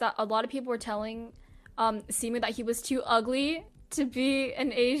realize that a lot of people were telling Simu that he was too ugly to be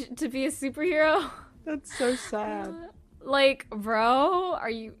to be a superhero. That's so sad. Like, bro,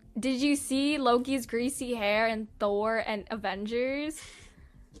 did you see Loki's greasy hair in Thor and Avengers?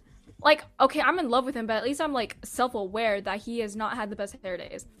 Like, okay, I'm in love with him, but at least I'm like self-aware that he has not had the best hair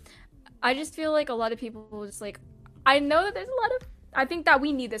days. I just feel like a lot of people just like, I know that there's a lot of, I think that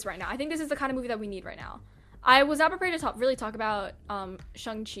we need this right now. I think this is the kind of movie that we need right now. I was not prepared to really talk about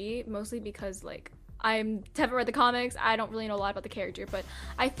Shang-Chi, mostly because like, I haven't read the comics, I don't really know a lot about the character, but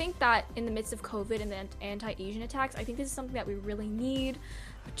I think that in the midst of COVID and the anti-Asian attacks, I think this is something that we really need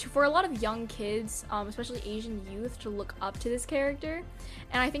for a lot of young kids, especially Asian youth, to look up to this character.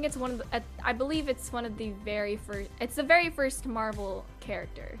 And I think it's I believe it's one of the very first Marvel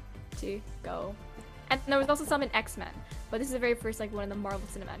character to go, and there was also some in X-Men, but this is the very first like one in the Marvel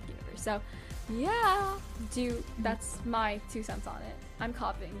Cinematic Universe. So yeah, that's my 2 cents on it. I'm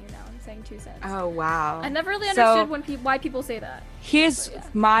copying you now. I'm saying 2 cents. Oh wow, I never really understood why people say that. Here's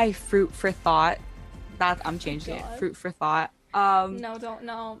my fruit for thought. I'm changing it. Fruit for thought. No, don't.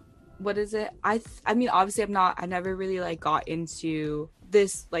 No. What is it? I mean, obviously I never really like got into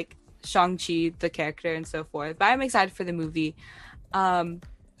this like Shang-Chi, the character and so forth, but I'm excited for the movie.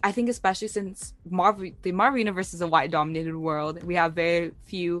 I think especially since the Marvel universe is a white dominated world, we have very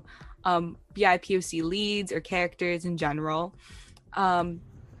few BIPOC leads or characters in general. And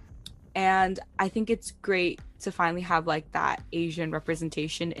I think it's great to finally have like that Asian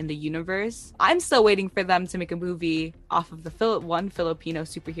representation in the universe. I'm still waiting for them to make a movie off of the one Filipino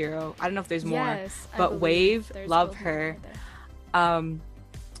superhero. I don't know if there's more, but Wave, love her.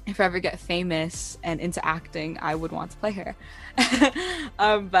 If I ever get famous and into acting, I would want to play her.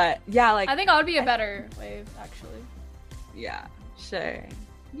 But yeah, like I think I would be a better Wave, actually. Yeah, sure.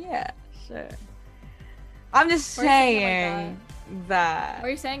 Yeah, sure. I'm just saying that. Why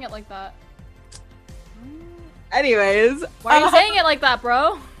are you saying it like that? Anyways. Why are you saying it like that,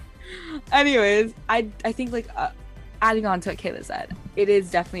 bro? Anyways, I think like adding on to what Kayla said, it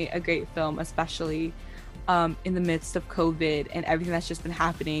is definitely a great film, especially in the midst of COVID and everything that's just been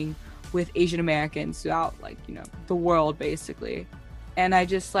happening with Asian Americans throughout like, you know, the world basically. And I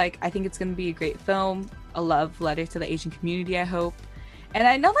think it's going to be a great film, a love letter to the Asian community, I hope. And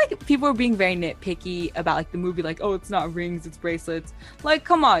I know like people are being very nitpicky about like the movie, like, oh, it's not rings, it's bracelets. Like,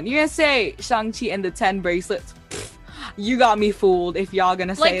 come on, you're gonna say Shang-Chi and the 10 bracelets? Pfft, you got me fooled if y'all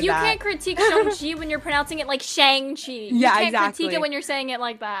gonna say that. Like, you can't critique Shang-Chi when you're pronouncing it like Shang-Chi. You can't critique it when you're saying it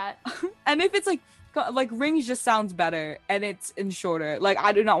like that. And if it's like rings just sounds better and it's in shorter. Like,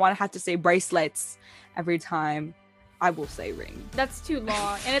 I do not want to have to say bracelets every time I will say ring. That's too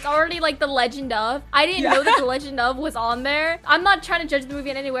long. And it's already like the Legend of. I didn't know that the Legend of was on there. I'm not trying to judge the movie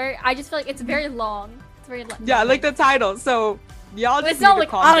in anywhere. I just feel like it's very long. It's very long. Yeah, like the title. So y'all just it's not like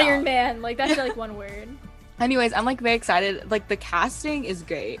down. Iron Man. Like, that's like one word. Anyways, I'm like very excited. Like, the casting is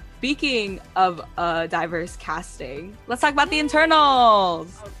great. Speaking of diverse casting, let's talk about the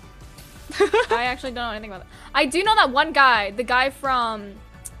internals. I actually don't know anything about that. I do know that one guy, the guy from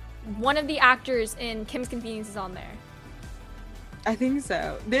one of the actors in Kim's Convenience, is on there. I think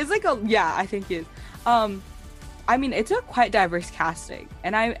so. There's like I think he is. I mean, it's a quite diverse casting,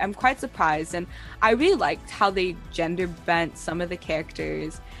 and I'm quite surprised, and I really liked how they gender bent some of the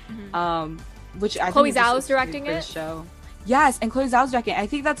characters. Which I Chloe think Zhao is directing it. Show. Yes, and Chloe Zhao's directing. I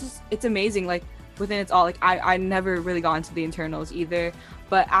think it's amazing. Like, within it's all, like I never really got into the internals either,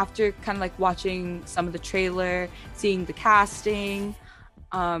 but after kind of like watching some of the trailer, seeing the casting,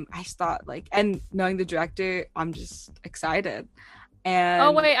 I just thought like, and knowing the director, I'm just excited. And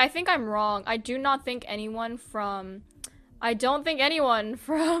oh wait, I think I'm wrong. I do not think anyone from I don't think anyone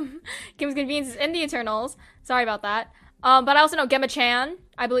from Kim's Convenience is in the Eternals. Sorry about that. But I also know Gemma Chan.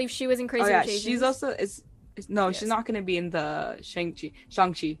 I believe she was in Oh Crazy yeah, Rich Asians. she's also no, she's Yes. not gonna be in the Shang-Chi.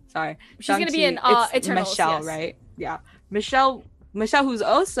 Sorry, She's gonna be in It's Eternals. Michelle, Yes. right? Yeah, Michelle, who's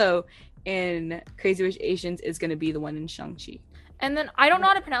also in Crazy Rich Asians, is gonna be the one in Shang-Chi. And then I don't know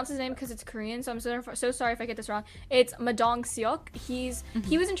how to pronounce his name because it's Korean, so I'm so sorry if I get this wrong. It's Madong Seok.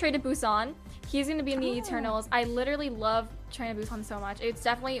 He was in Train to Busan. He's gonna be in the Eternals. I literally love Train to Busan so much. It's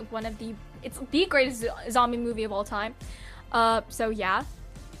definitely it's the greatest zombie movie of all time. So yeah,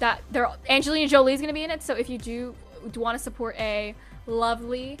 Angelina Jolie is gonna be in it. So if you do want to support a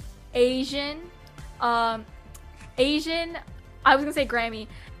lovely Asian, Asian, I was gonna say Grammy.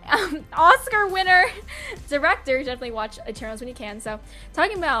 Oscar winner director, definitely watch Eternals when you can. So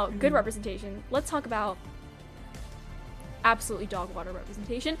talking about good representation, let's talk about absolutely dog water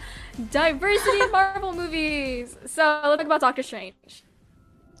representation, diversity in Marvel movies. So let's talk about Doctor Strange.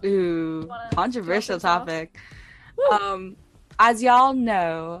 Ooh, controversial kick us off? topic. As y'all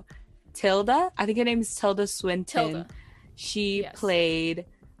know, Tilda, I think her name is Tilda Swinton. Tilda. She Yes. played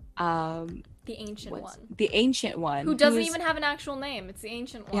The ancient one, the ancient one, who doesn't even have an actual name. It's the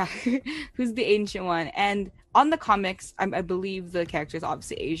ancient one. yeah, who's the ancient one. And on the comics, I believe the character is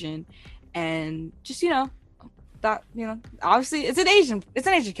obviously Asian, and just obviously it's an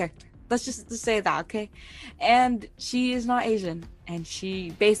Asian character. Let's just say that, okay? And she is not Asian, and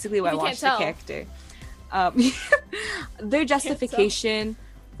she basically, when I You can't watched the tell. character, their justification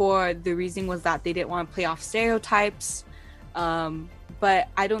for the reason was that they didn't want to play off stereotypes. But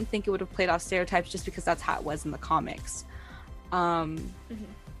I don't think it would have played off stereotypes just because that's how it was in the comics.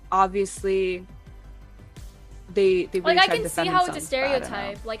 Obviously, they really Like I tried to can see defend how it's a themselves, but I don't know.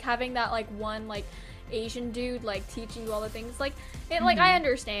 stereotype, like having that like one like Asian dude like teaching you all the things. Like it, like I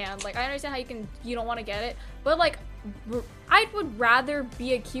understand, how you don't want to get it, but like I would rather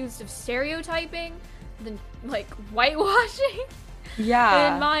be accused of stereotyping than like whitewashing.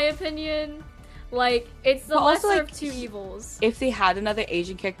 Yeah. In my opinion, like it's the But also, lesser like, of two evils. If they had another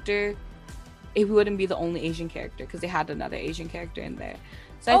Asian character, it wouldn't be the only Asian character because they had another Asian character in there.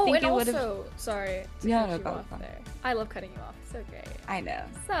 So I think and it would have. also, sorry to Yeah, cut no, you go, off go. there. I love cutting you off. It's so great. I know.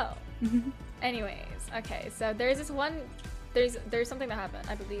 So, anyways, okay. So there's this one. There's something that happened,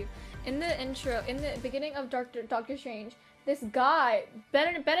 I believe, in the beginning of Doctor Strange. This guy,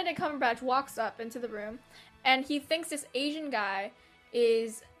 Benedict Cumberbatch, walks up into the room, and he thinks this Asian guy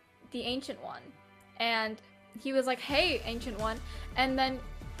is the Ancient One, and he was like, "Hey, Ancient One," and then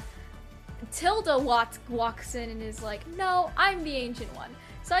Tilda walks in and is like, "No, I'm the Ancient One."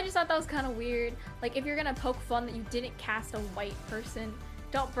 So I just thought that was kind of weird. Like, if you're gonna poke fun that you didn't cast a white person,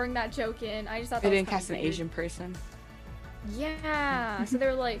 don't bring that joke in. I just thought They that didn't was cast an kinda weird. Asian person. Yeah. So they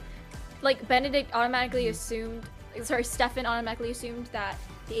were like Benedict automatically assumed. Sorry, Stefan automatically assumed that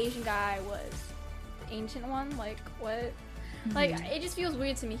the Asian guy was the Ancient One. Like, what? Like, it just feels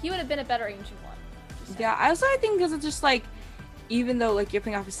weird to me. He would have been a better Ancient One. Just saying. Yeah, I think because it's just like, even though like you're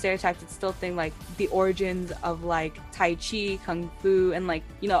playing off of stereotypes, it's still thing like the origins of like Tai Chi, Kung Fu, and like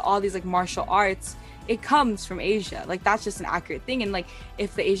all these like martial arts. It comes from Asia. Like that's just an accurate thing. And like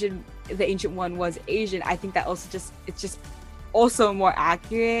if the Ancient One was Asian, I think that it's just also more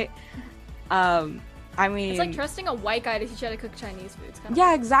accurate. I mean, It's like trusting a white guy to teach you how to cook Chinese food. It's kind of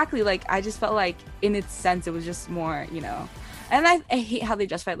yeah, exactly. Like I just felt like in its sense it was just more, and I hate how they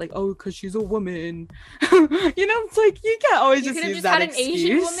justify it, like, oh, because she's a woman. It's like you can't always You just could have use just that had an excuse.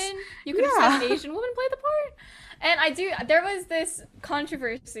 Asian woman. You could have Yeah. had an Asian woman play the part. And there was this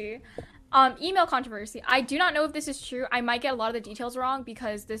controversy, email controversy. I do not know if this is true. I might get a lot of the details wrong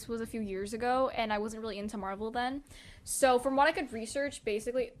because this was a few years ago and I wasn't really into Marvel then. So from what I could research,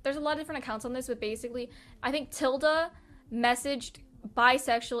 basically, there's a lot of different accounts on this, but basically, I think Tilda messaged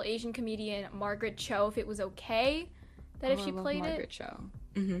bisexual Asian comedian Margaret Cho if it was okay that if Oh, she I love played Margaret it. Cho.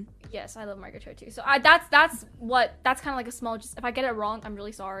 Mm-hmm. Yes, I love Margaret Cho too. So that's kind of like a small. Just if I get it wrong, I'm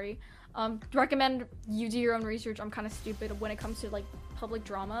really sorry. Recommend you do your own research. I'm kind of stupid when it comes to like public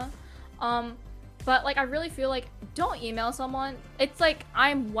drama. But like I really feel like don't email someone. It's like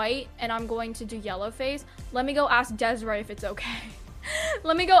I'm white and I'm going to do yellow face. Let me go ask Desiree if it's okay.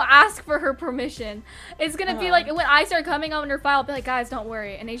 Let me go ask for her permission. It's gonna be like when I start coming on her file, I'll be like, guys, don't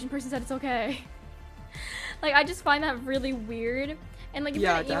worry. An Asian person said it's okay. Like I just find that really weird. And like if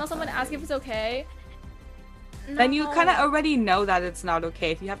you're gonna email someone to ask if it's okay, Then you no. kind of already know that it's not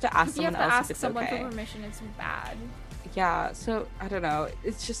okay. If you have to ask If you someone have to else ask if it's someone okay. for permission, it's bad. Yeah, so I don't know.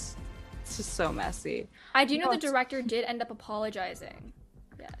 It's just so messy. I do know No, the it's- director did end up apologizing.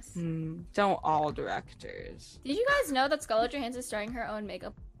 Yes. Don't all directors. Did you guys know that Scarlett Johansson is starting her own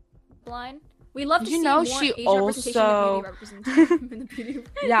makeup line? We love to You see know, more she Asian representation also in the beauty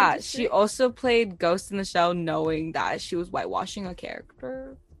yeah, industry. she also played Ghost in the Shell knowing that she was whitewashing a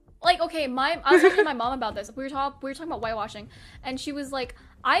character. Like, okay, I was talking to my mom about this. We were talking about whitewashing, and she was like,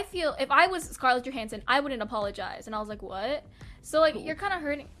 I feel if I was Scarlett Johansson, I wouldn't apologize. And I was like, what? So like, you're kind of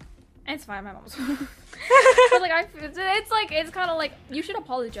hurting. It's fine, my mom's. But like, it's kind of like you should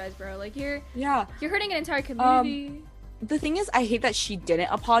apologize, bro. Like you're Yeah. hurting an entire community. The thing is, I hate that she didn't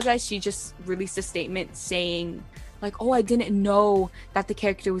apologize. She just released a statement saying, like, "Oh, I didn't know that the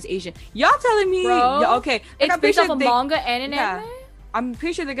character was Asian." Y'all telling me? Bro, Yeah, okay. Like, it's I'm pretty based off sure a they- manga and an yeah. anime. I'm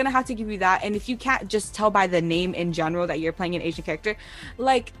pretty sure they're gonna have to give you that. And if you can't just tell by the name in general that you're playing an Asian character,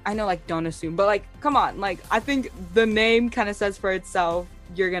 like, I know, like, don't assume, but like, come on, like, I think the name kind of says for itself.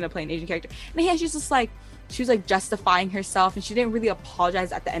 You're gonna play an Asian character, and yeah, she's just like, she was like justifying herself, and she didn't really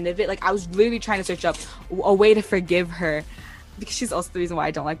apologize at the end of it. Like, I was literally trying to search up a way to forgive her, because she's also the reason why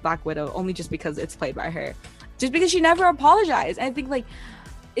I don't like Black Widow, only just because it's played by her, just because she never apologized. And I think like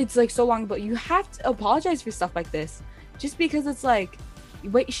it's like so long, but you have to apologize for stuff like this, just because it's like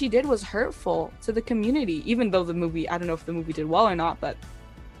what she did was hurtful to the community. Even though the movie, I don't know if the movie did well or not, but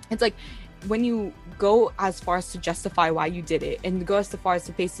it's like when you go as far as to justify why you did it and go as far as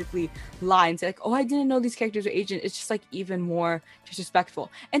to basically lie and say like, oh, I didn't know these characters were Asian, it's just like even more disrespectful.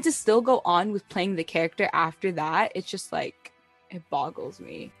 And to still go on with playing the character after that, it's just like, it boggles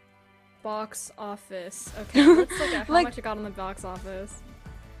me. Box office. Okay, let's look at how Like- much it got on the box office.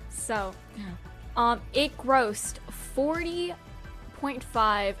 So, Yeah. it grossed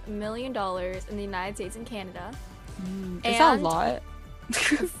 $40.5 million in the United States and Canada. Is that a And- lot?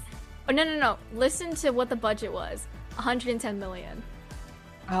 Oh no! Listen to what the budget was: 110 million.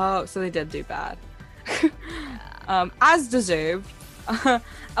 Oh, so they did do bad. As deserved.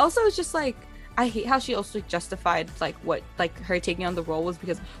 Also, it's just like, I hate how she also justified like what like her taking on the role was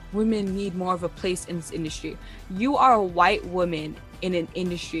because women need more of a place in this industry. You are a white woman in an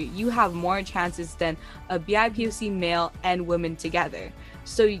industry. You have more chances than a BIPOC male and women together.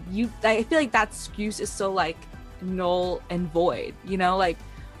 So I feel like that excuse is so like null and void. You know, like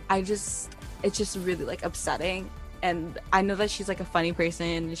it's just really like upsetting. And I know that she's like a funny person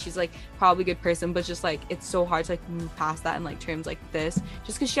and she's like probably a good person, but just like it's so hard to like move past that in like terms like this,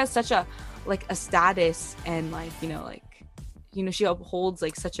 just because she has such a like a status and like she upholds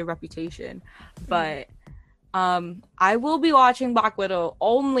like such a reputation. But I will be watching Black Widow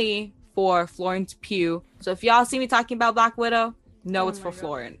only for Florence Pugh. So if y'all see me talking about Black Widow, know it's my for God.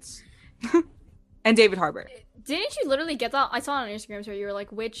 Florence. And David Harbour. Didn't you literally get that? I saw it on Instagram where you were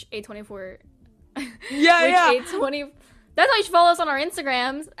like, which A24? Yeah, Which A20? That's why you should follow us on our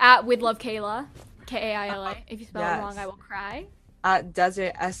Instagrams at with love Kayla, Kaila. If you spell it wrong, Yes. I will cry. At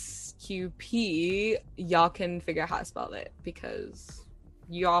Desert SQP, y'all can figure out how to spell it because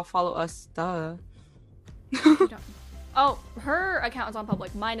y'all follow us, duh. You don't- Oh, her account is on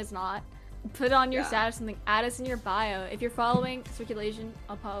public. Mine is not. Put it on your Yeah. status, something. Add us in your bio. If you're following Circulation,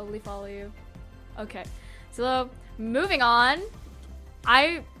 I'll probably follow you. Okay, so moving on.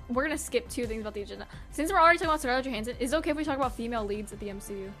 We're gonna skip two things about the agenda. Since we're already talking about Scarlett Johansson, is it okay if we talk about female leads at the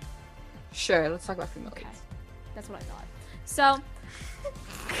MCU? Sure, let's talk about female Okay, leads. that's what I thought. So,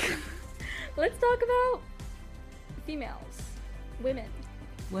 let's talk about females, women.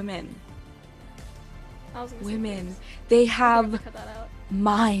 Women. I was gonna say Women. boobs. They We're gonna have cut that out.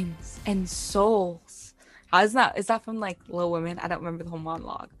 minds and souls. How is that? Is that from like Little Women? I don't remember the whole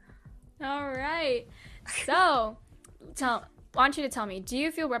monologue. All right. So, I want you to tell me, do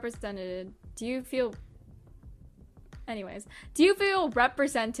you feel represented? Do you feel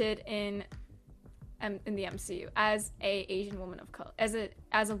represented in the MCU as a Asian woman of color? As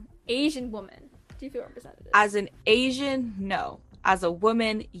a Asian woman, do you feel represented? As an Asian, no. As a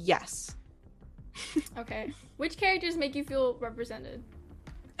woman, yes. Okay. Which characters make you feel represented?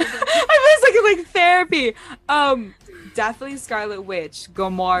 I feel like therapy. Definitely Scarlet Witch,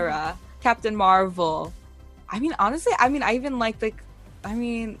 Gamora, Captain Marvel. I mean, honestly, I even like I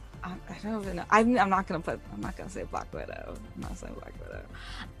don't even know. I'm not gonna say Black Widow. I'm not saying Black Widow.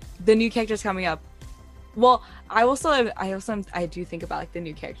 The new characters coming up. Well, I do think about like the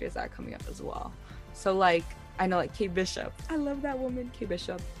new characters that are coming up as well. So like, I know like Kate Bishop. I love that woman, Kate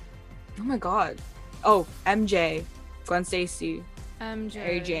Bishop. Oh my god. Oh, MJ, Gwen Stacy, MJ.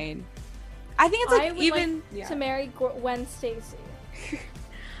 Mary Jane. I think it's like even to marry Gwen Stacy.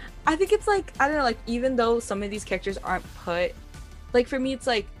 I think it's like, I don't know, like even though some of these characters aren't put, like for me it's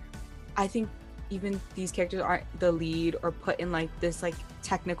like, I think even these characters aren't the lead or put in like this like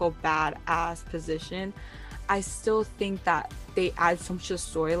technical badass position, I still think that they add so much to the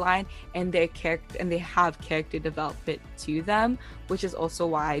storyline and they have character development to them, which is also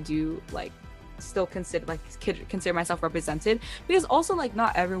why I do like still consider myself represented, because also like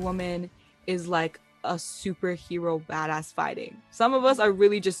not every woman is like a superhero badass fighting. Some of us are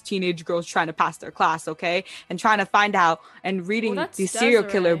really just teenage girls trying to pass their class, okay, and trying to find out and reading these serial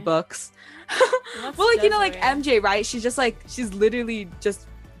killer books. Well, like, you know, like MJ, right? She's literally just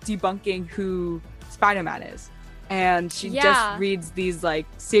debunking who Spider-Man is, and she just reads these like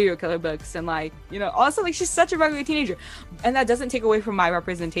serial killer books, and like, you know, also like she's such a regular teenager, and that doesn't take away from my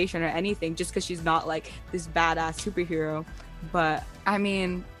representation or anything just because she's not like this badass superhero. But I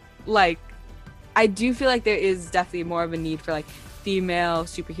mean, like, I do feel like there is definitely more of a need for like female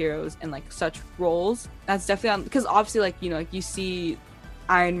superheroes and like such roles. That's definitely on, because obviously, like, you know, like you see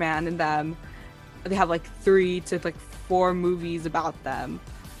Iron Man and them, they have like 3 to like 4 movies about them,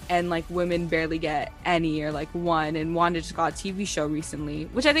 and like women barely get any or like 1. And Wanda just got a TV show recently,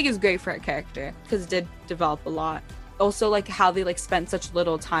 which I think is great for her character because it did develop a lot. Also, like how they like spent such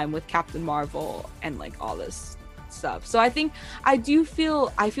little time with Captain Marvel and like all this stuff. So I think I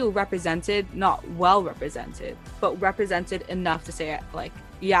feel represented, not well represented, but represented enough to say like,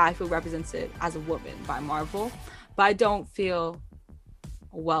 yeah, I feel represented as a woman by Marvel, but I don't feel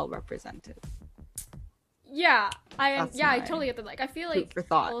well represented. Yeah, I totally get that. Like, I feel like for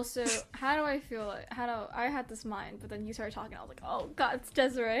thought. Also, how do I feel? Like, I had this mind, but then you started talking. I was like, oh god, it's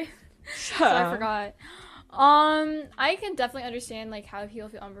Desiree. So I forgot. I can definitely understand like how people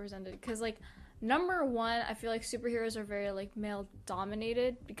feel unrepresented, because like, number one, I feel like superheroes are very like male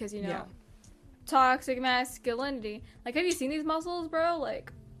dominated because, you know, toxic masculinity. Like, have you seen these muscles, bro?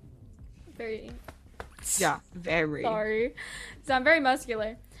 Like, very. Yeah, very. Sorry. So I'm very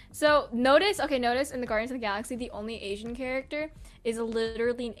muscular. So notice in the Guardians of the Galaxy, the only Asian character is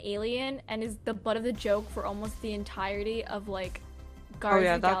literally an alien and is the butt of the joke for almost the entirety of like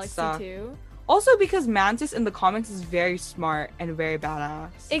Guardians of the Galaxy 2. Also because Mantis in the comics is very smart and very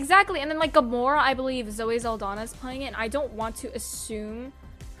badass. Exactly. And then like Gamora, I believe Zoe Saldana is playing it, and I don't want to assume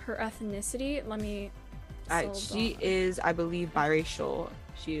her ethnicity. Let me she is, I believe, biracial.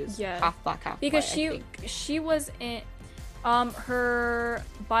 She is half black, half because white, she was in her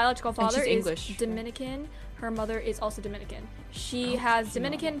biological father is English. Dominican. Her mother is also Dominican. She has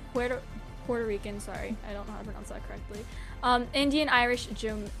Dominican, Puerto Rican, sorry, I don't know how to pronounce that correctly. Indian, Irish,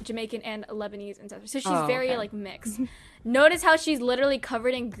 Jamaican, and Lebanese ancestry. So she's very like mixed. Notice how she's literally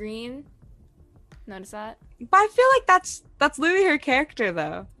covered in green. Notice that? But I feel like that's literally her character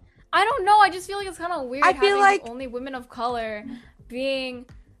though. I don't know. I just feel like it's kind of weird. I feel like the only women of color being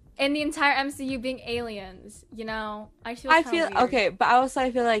in the entire MCU being aliens. You know, I feel weird. Okay, but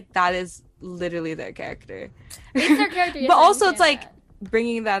I feel like that is literally their character. It's their character. Yes, but also, it's like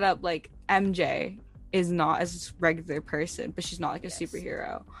bringing that up. Like MJ is not as a regular person, but she's not like a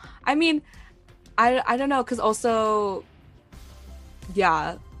superhero. I mean, I don't know, because also,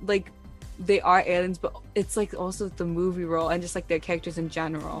 yeah, like they are aliens, but it's like also the movie role and just like their characters in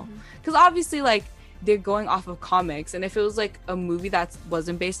general. Because obviously, like, they're going off of comics, and if it was like a movie that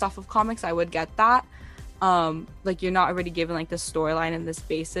wasn't based off of comics, I would get that. Like, you're not already given like the storyline and this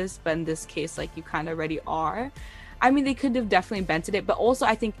basis, but in this case, like, you kind of already are. I mean, they could have definitely invented it, but also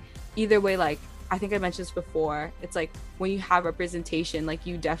I think either way, like, I think I mentioned this before, it's like when you have representation, like,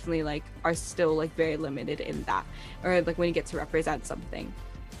 you definitely like are still like very limited in that, or like when you get to represent something.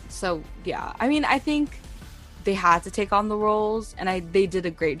 So yeah, I mean, I think they had to take on the roles, and they did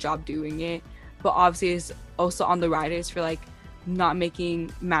a great job doing it, but obviously it's also on the writers for like not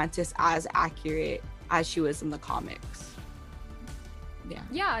making Mantis as accurate as she was in the comics.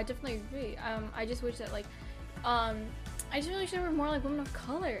 Yeah, I definitely agree. I just wish that like I just really wish there were more like women of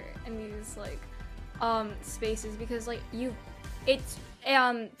color in these like spaces, because like it's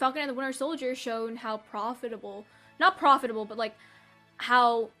Falcon and the Winter Soldier shown how not profitable, but like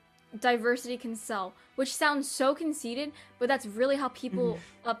how diversity can sell, which sounds so conceited, but that's really how people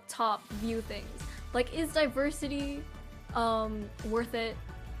up top view things. Like, is diversity worth it?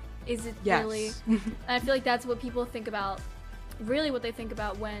 Is it really? And I feel like that's what people think about, really what they think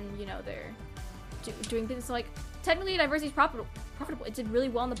about when, you know, they're doing business. So, like, technically diversity is profitable. It did really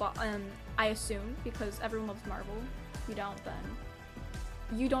well in the I assume, because everyone loves Marvel. If you don't,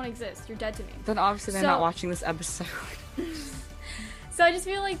 then you don't exist. You're dead to me. Then obviously they're not watching this episode. So I just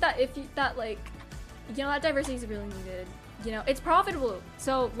feel like that like, you know, that diversity is really needed. You know, it's profitable.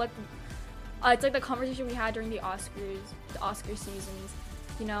 So like, it's like the conversation we had during the Oscar seasons.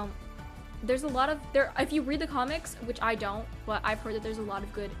 You know, there's a lot of if you read the comics, which I don't, but I've heard that there's a lot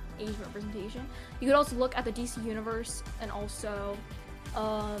of good Asian representation. You could also look at the DC universe and also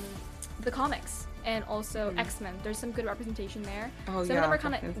the comics and also X-Men. There's some good representation there. Some of them are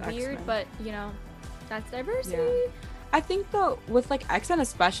kind of weird, X-Men. But you know, that's diversity. I think though with like X-Men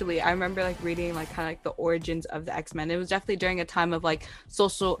especially, I remember like reading like kind of like the origins of the X-Men. It was definitely during a time of like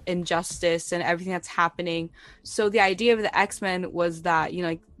social injustice and everything that's happening. So the idea of the X-Men was that, you know,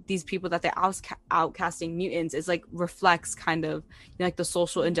 like these people that they're outcasting mutants is like reflects kind of, you know, like the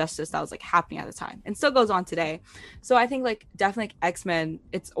social injustice that was like happening at the time and still goes on today. So I think like definitely like, X-Men,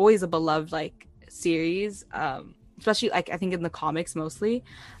 it's always a beloved like series, especially like I think in the comics mostly.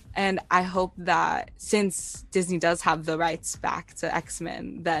 And I hope that since Disney does have the rights back to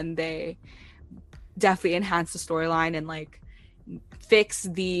X-Men, then they definitely enhance the storyline and like fix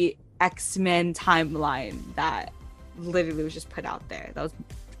the X-Men timeline that literally was just put out there. That was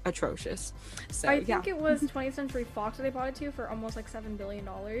atrocious. So I think it was 20th Century Fox that they bought it to for almost like $7 billion.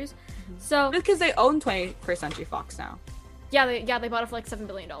 So because they own 21st Century Fox now. Yeah, they bought it for like $7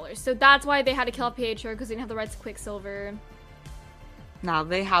 billion. So that's why they had to kill off Pietro, because they didn't have the rights to Quicksilver. Now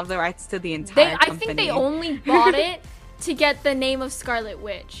they have the rights to the entire company. I think they only bought it to get the name of Scarlet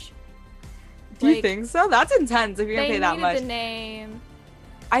Witch. Do you think so? That's intense if you're gonna pay that much. They needed the name.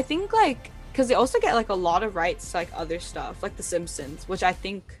 I think like because they also get like a lot of rights to like other stuff, like The Simpsons, which I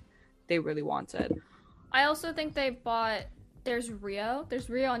think they really wanted. I also think they bought. There's Rio.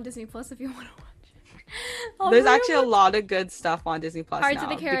 There's Rio on Disney Plus if you want to watch. There's actually a lot of good stuff on Disney Plus Pirates now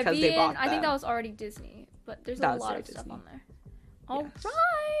of the Caribbean. because they bought them. I think that was already Disney, but there's a lot of stuff on there. All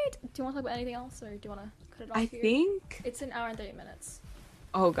right. Do you want to talk about anything else, or do you want to cut it off here? I think it's an hour and 30 minutes.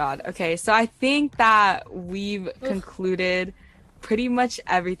 Oh God. Okay, so I think that we've concluded pretty much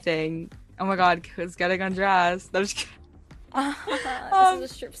everything. Oh my God, it's getting undressed. I'm just kidding. This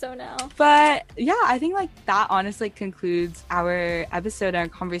is a strip show now. But yeah, I think like that honestly concludes our episode and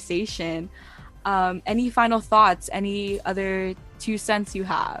conversation. Any final thoughts? Any other 2 cents you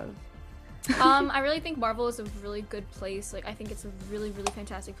have? I really think Marvel is a really good place. Like, I think it's a really, really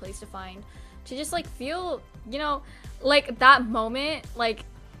fantastic place to find, to just like feel, you know, like that moment, like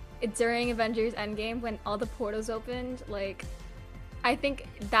during Avengers Endgame when all the portals opened. Like, I think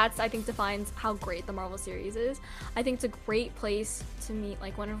defines how great the Marvel series is. I think it's a great place to meet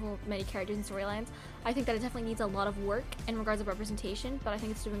like wonderful many characters and storylines. I think that it definitely needs a lot of work in regards of representation, but I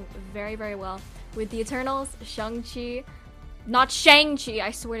think it's doing very, very well with the Eternals, Shang-Chi. Not Shang-Chi,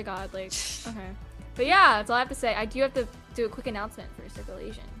 I swear to God, like, okay. But yeah, that's all I have to say. I do have to do a quick announcement for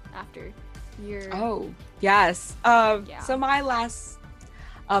Circulation after your... Oh, yes. So my last,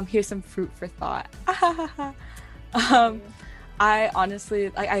 here's some fruit for thought. I honestly,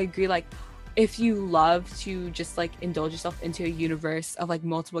 like, I agree, like, if you love to just like indulge yourself into a universe of like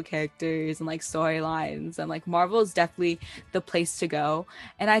multiple characters and like storylines, and like Marvel is definitely the place to go.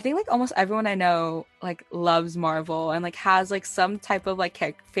 And I think like almost everyone I know like loves Marvel and like has like some type of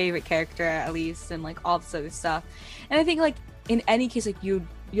like favorite character at least, and like all this other stuff. And I think like in any case, like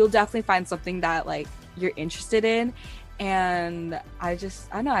you'll definitely find something that like you're interested in. And I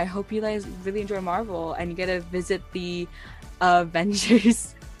don't know, I hope you guys really enjoy Marvel and you get to visit the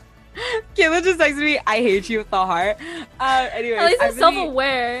Avengers. Kayla just texted me, I hate you with the heart. Anyways, at least I'm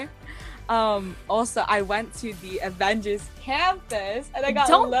self-aware. Also, I went to the Avengers campus and I got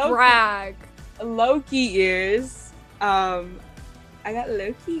brag. Loki ears. I got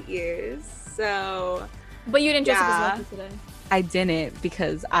Loki ears. So, but you didn't dress up as Loki today. I didn't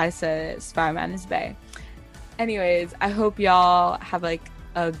because I said Spider-Man is bae. Anyways, I hope y'all have like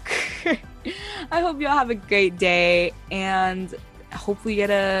a great day, and hopefully get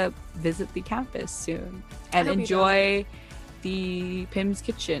to visit the campus soon and enjoy the Pim's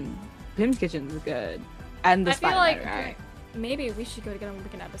Kitchen. Pim's Kitchen is good, and the Spider-Man. Right? Maybe we should go to get a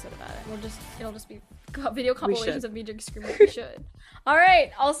freaking episode about it. It'll just be video compilations of me drinking screaming. We should. All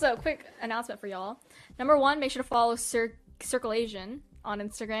right. Also, quick announcement for y'all. Number 1, make sure to follow Circle Asian on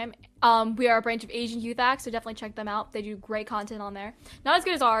Instagram. We are a branch of Asian Youth Act, so definitely check them out. They do great content on there. Not as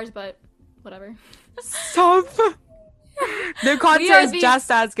good as ours, but whatever. Stop. Their content is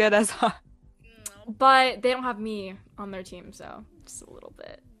just as good as ours. But they don't have me on their team, so just a little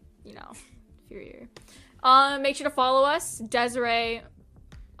bit, you know, inferior. Make sure to follow us, Desiree,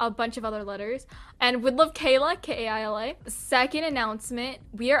 a bunch of other letters, and would love Kayla, Kaila. Second announcement,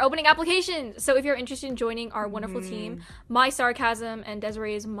 we are opening applications. So if you're interested in joining our wonderful team, My Sarcasm and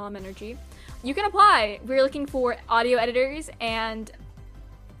Desiree's Mom Energy, you can apply. We're looking for audio editors and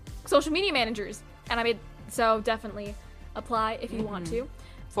social media managers, and so definitely apply if you want to.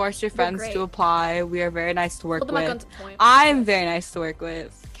 Force your friends to apply. We are very nice to work with. I'm very nice to work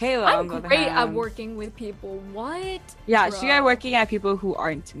with. Kayla, I'm great at working with people. What? Yeah, she got working at people who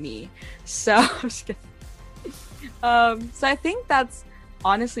aren't me. So I'm just kidding. So I think that's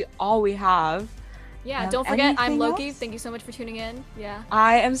honestly all we have. Yeah, don't forget, I'm Anything Loki. else? Thank you so much for tuning in. Yeah.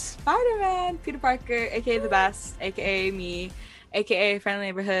 I am Spider-Man, Peter Parker, aka the best, aka me, aka Friendly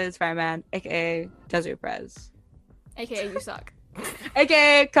Neighborhood Spider-Man, aka Desiree Perez, AKA you suck.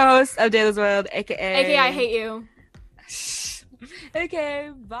 aka co-host of Dayla's World, aka AKA I hate you.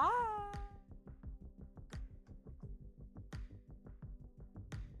 aka bye.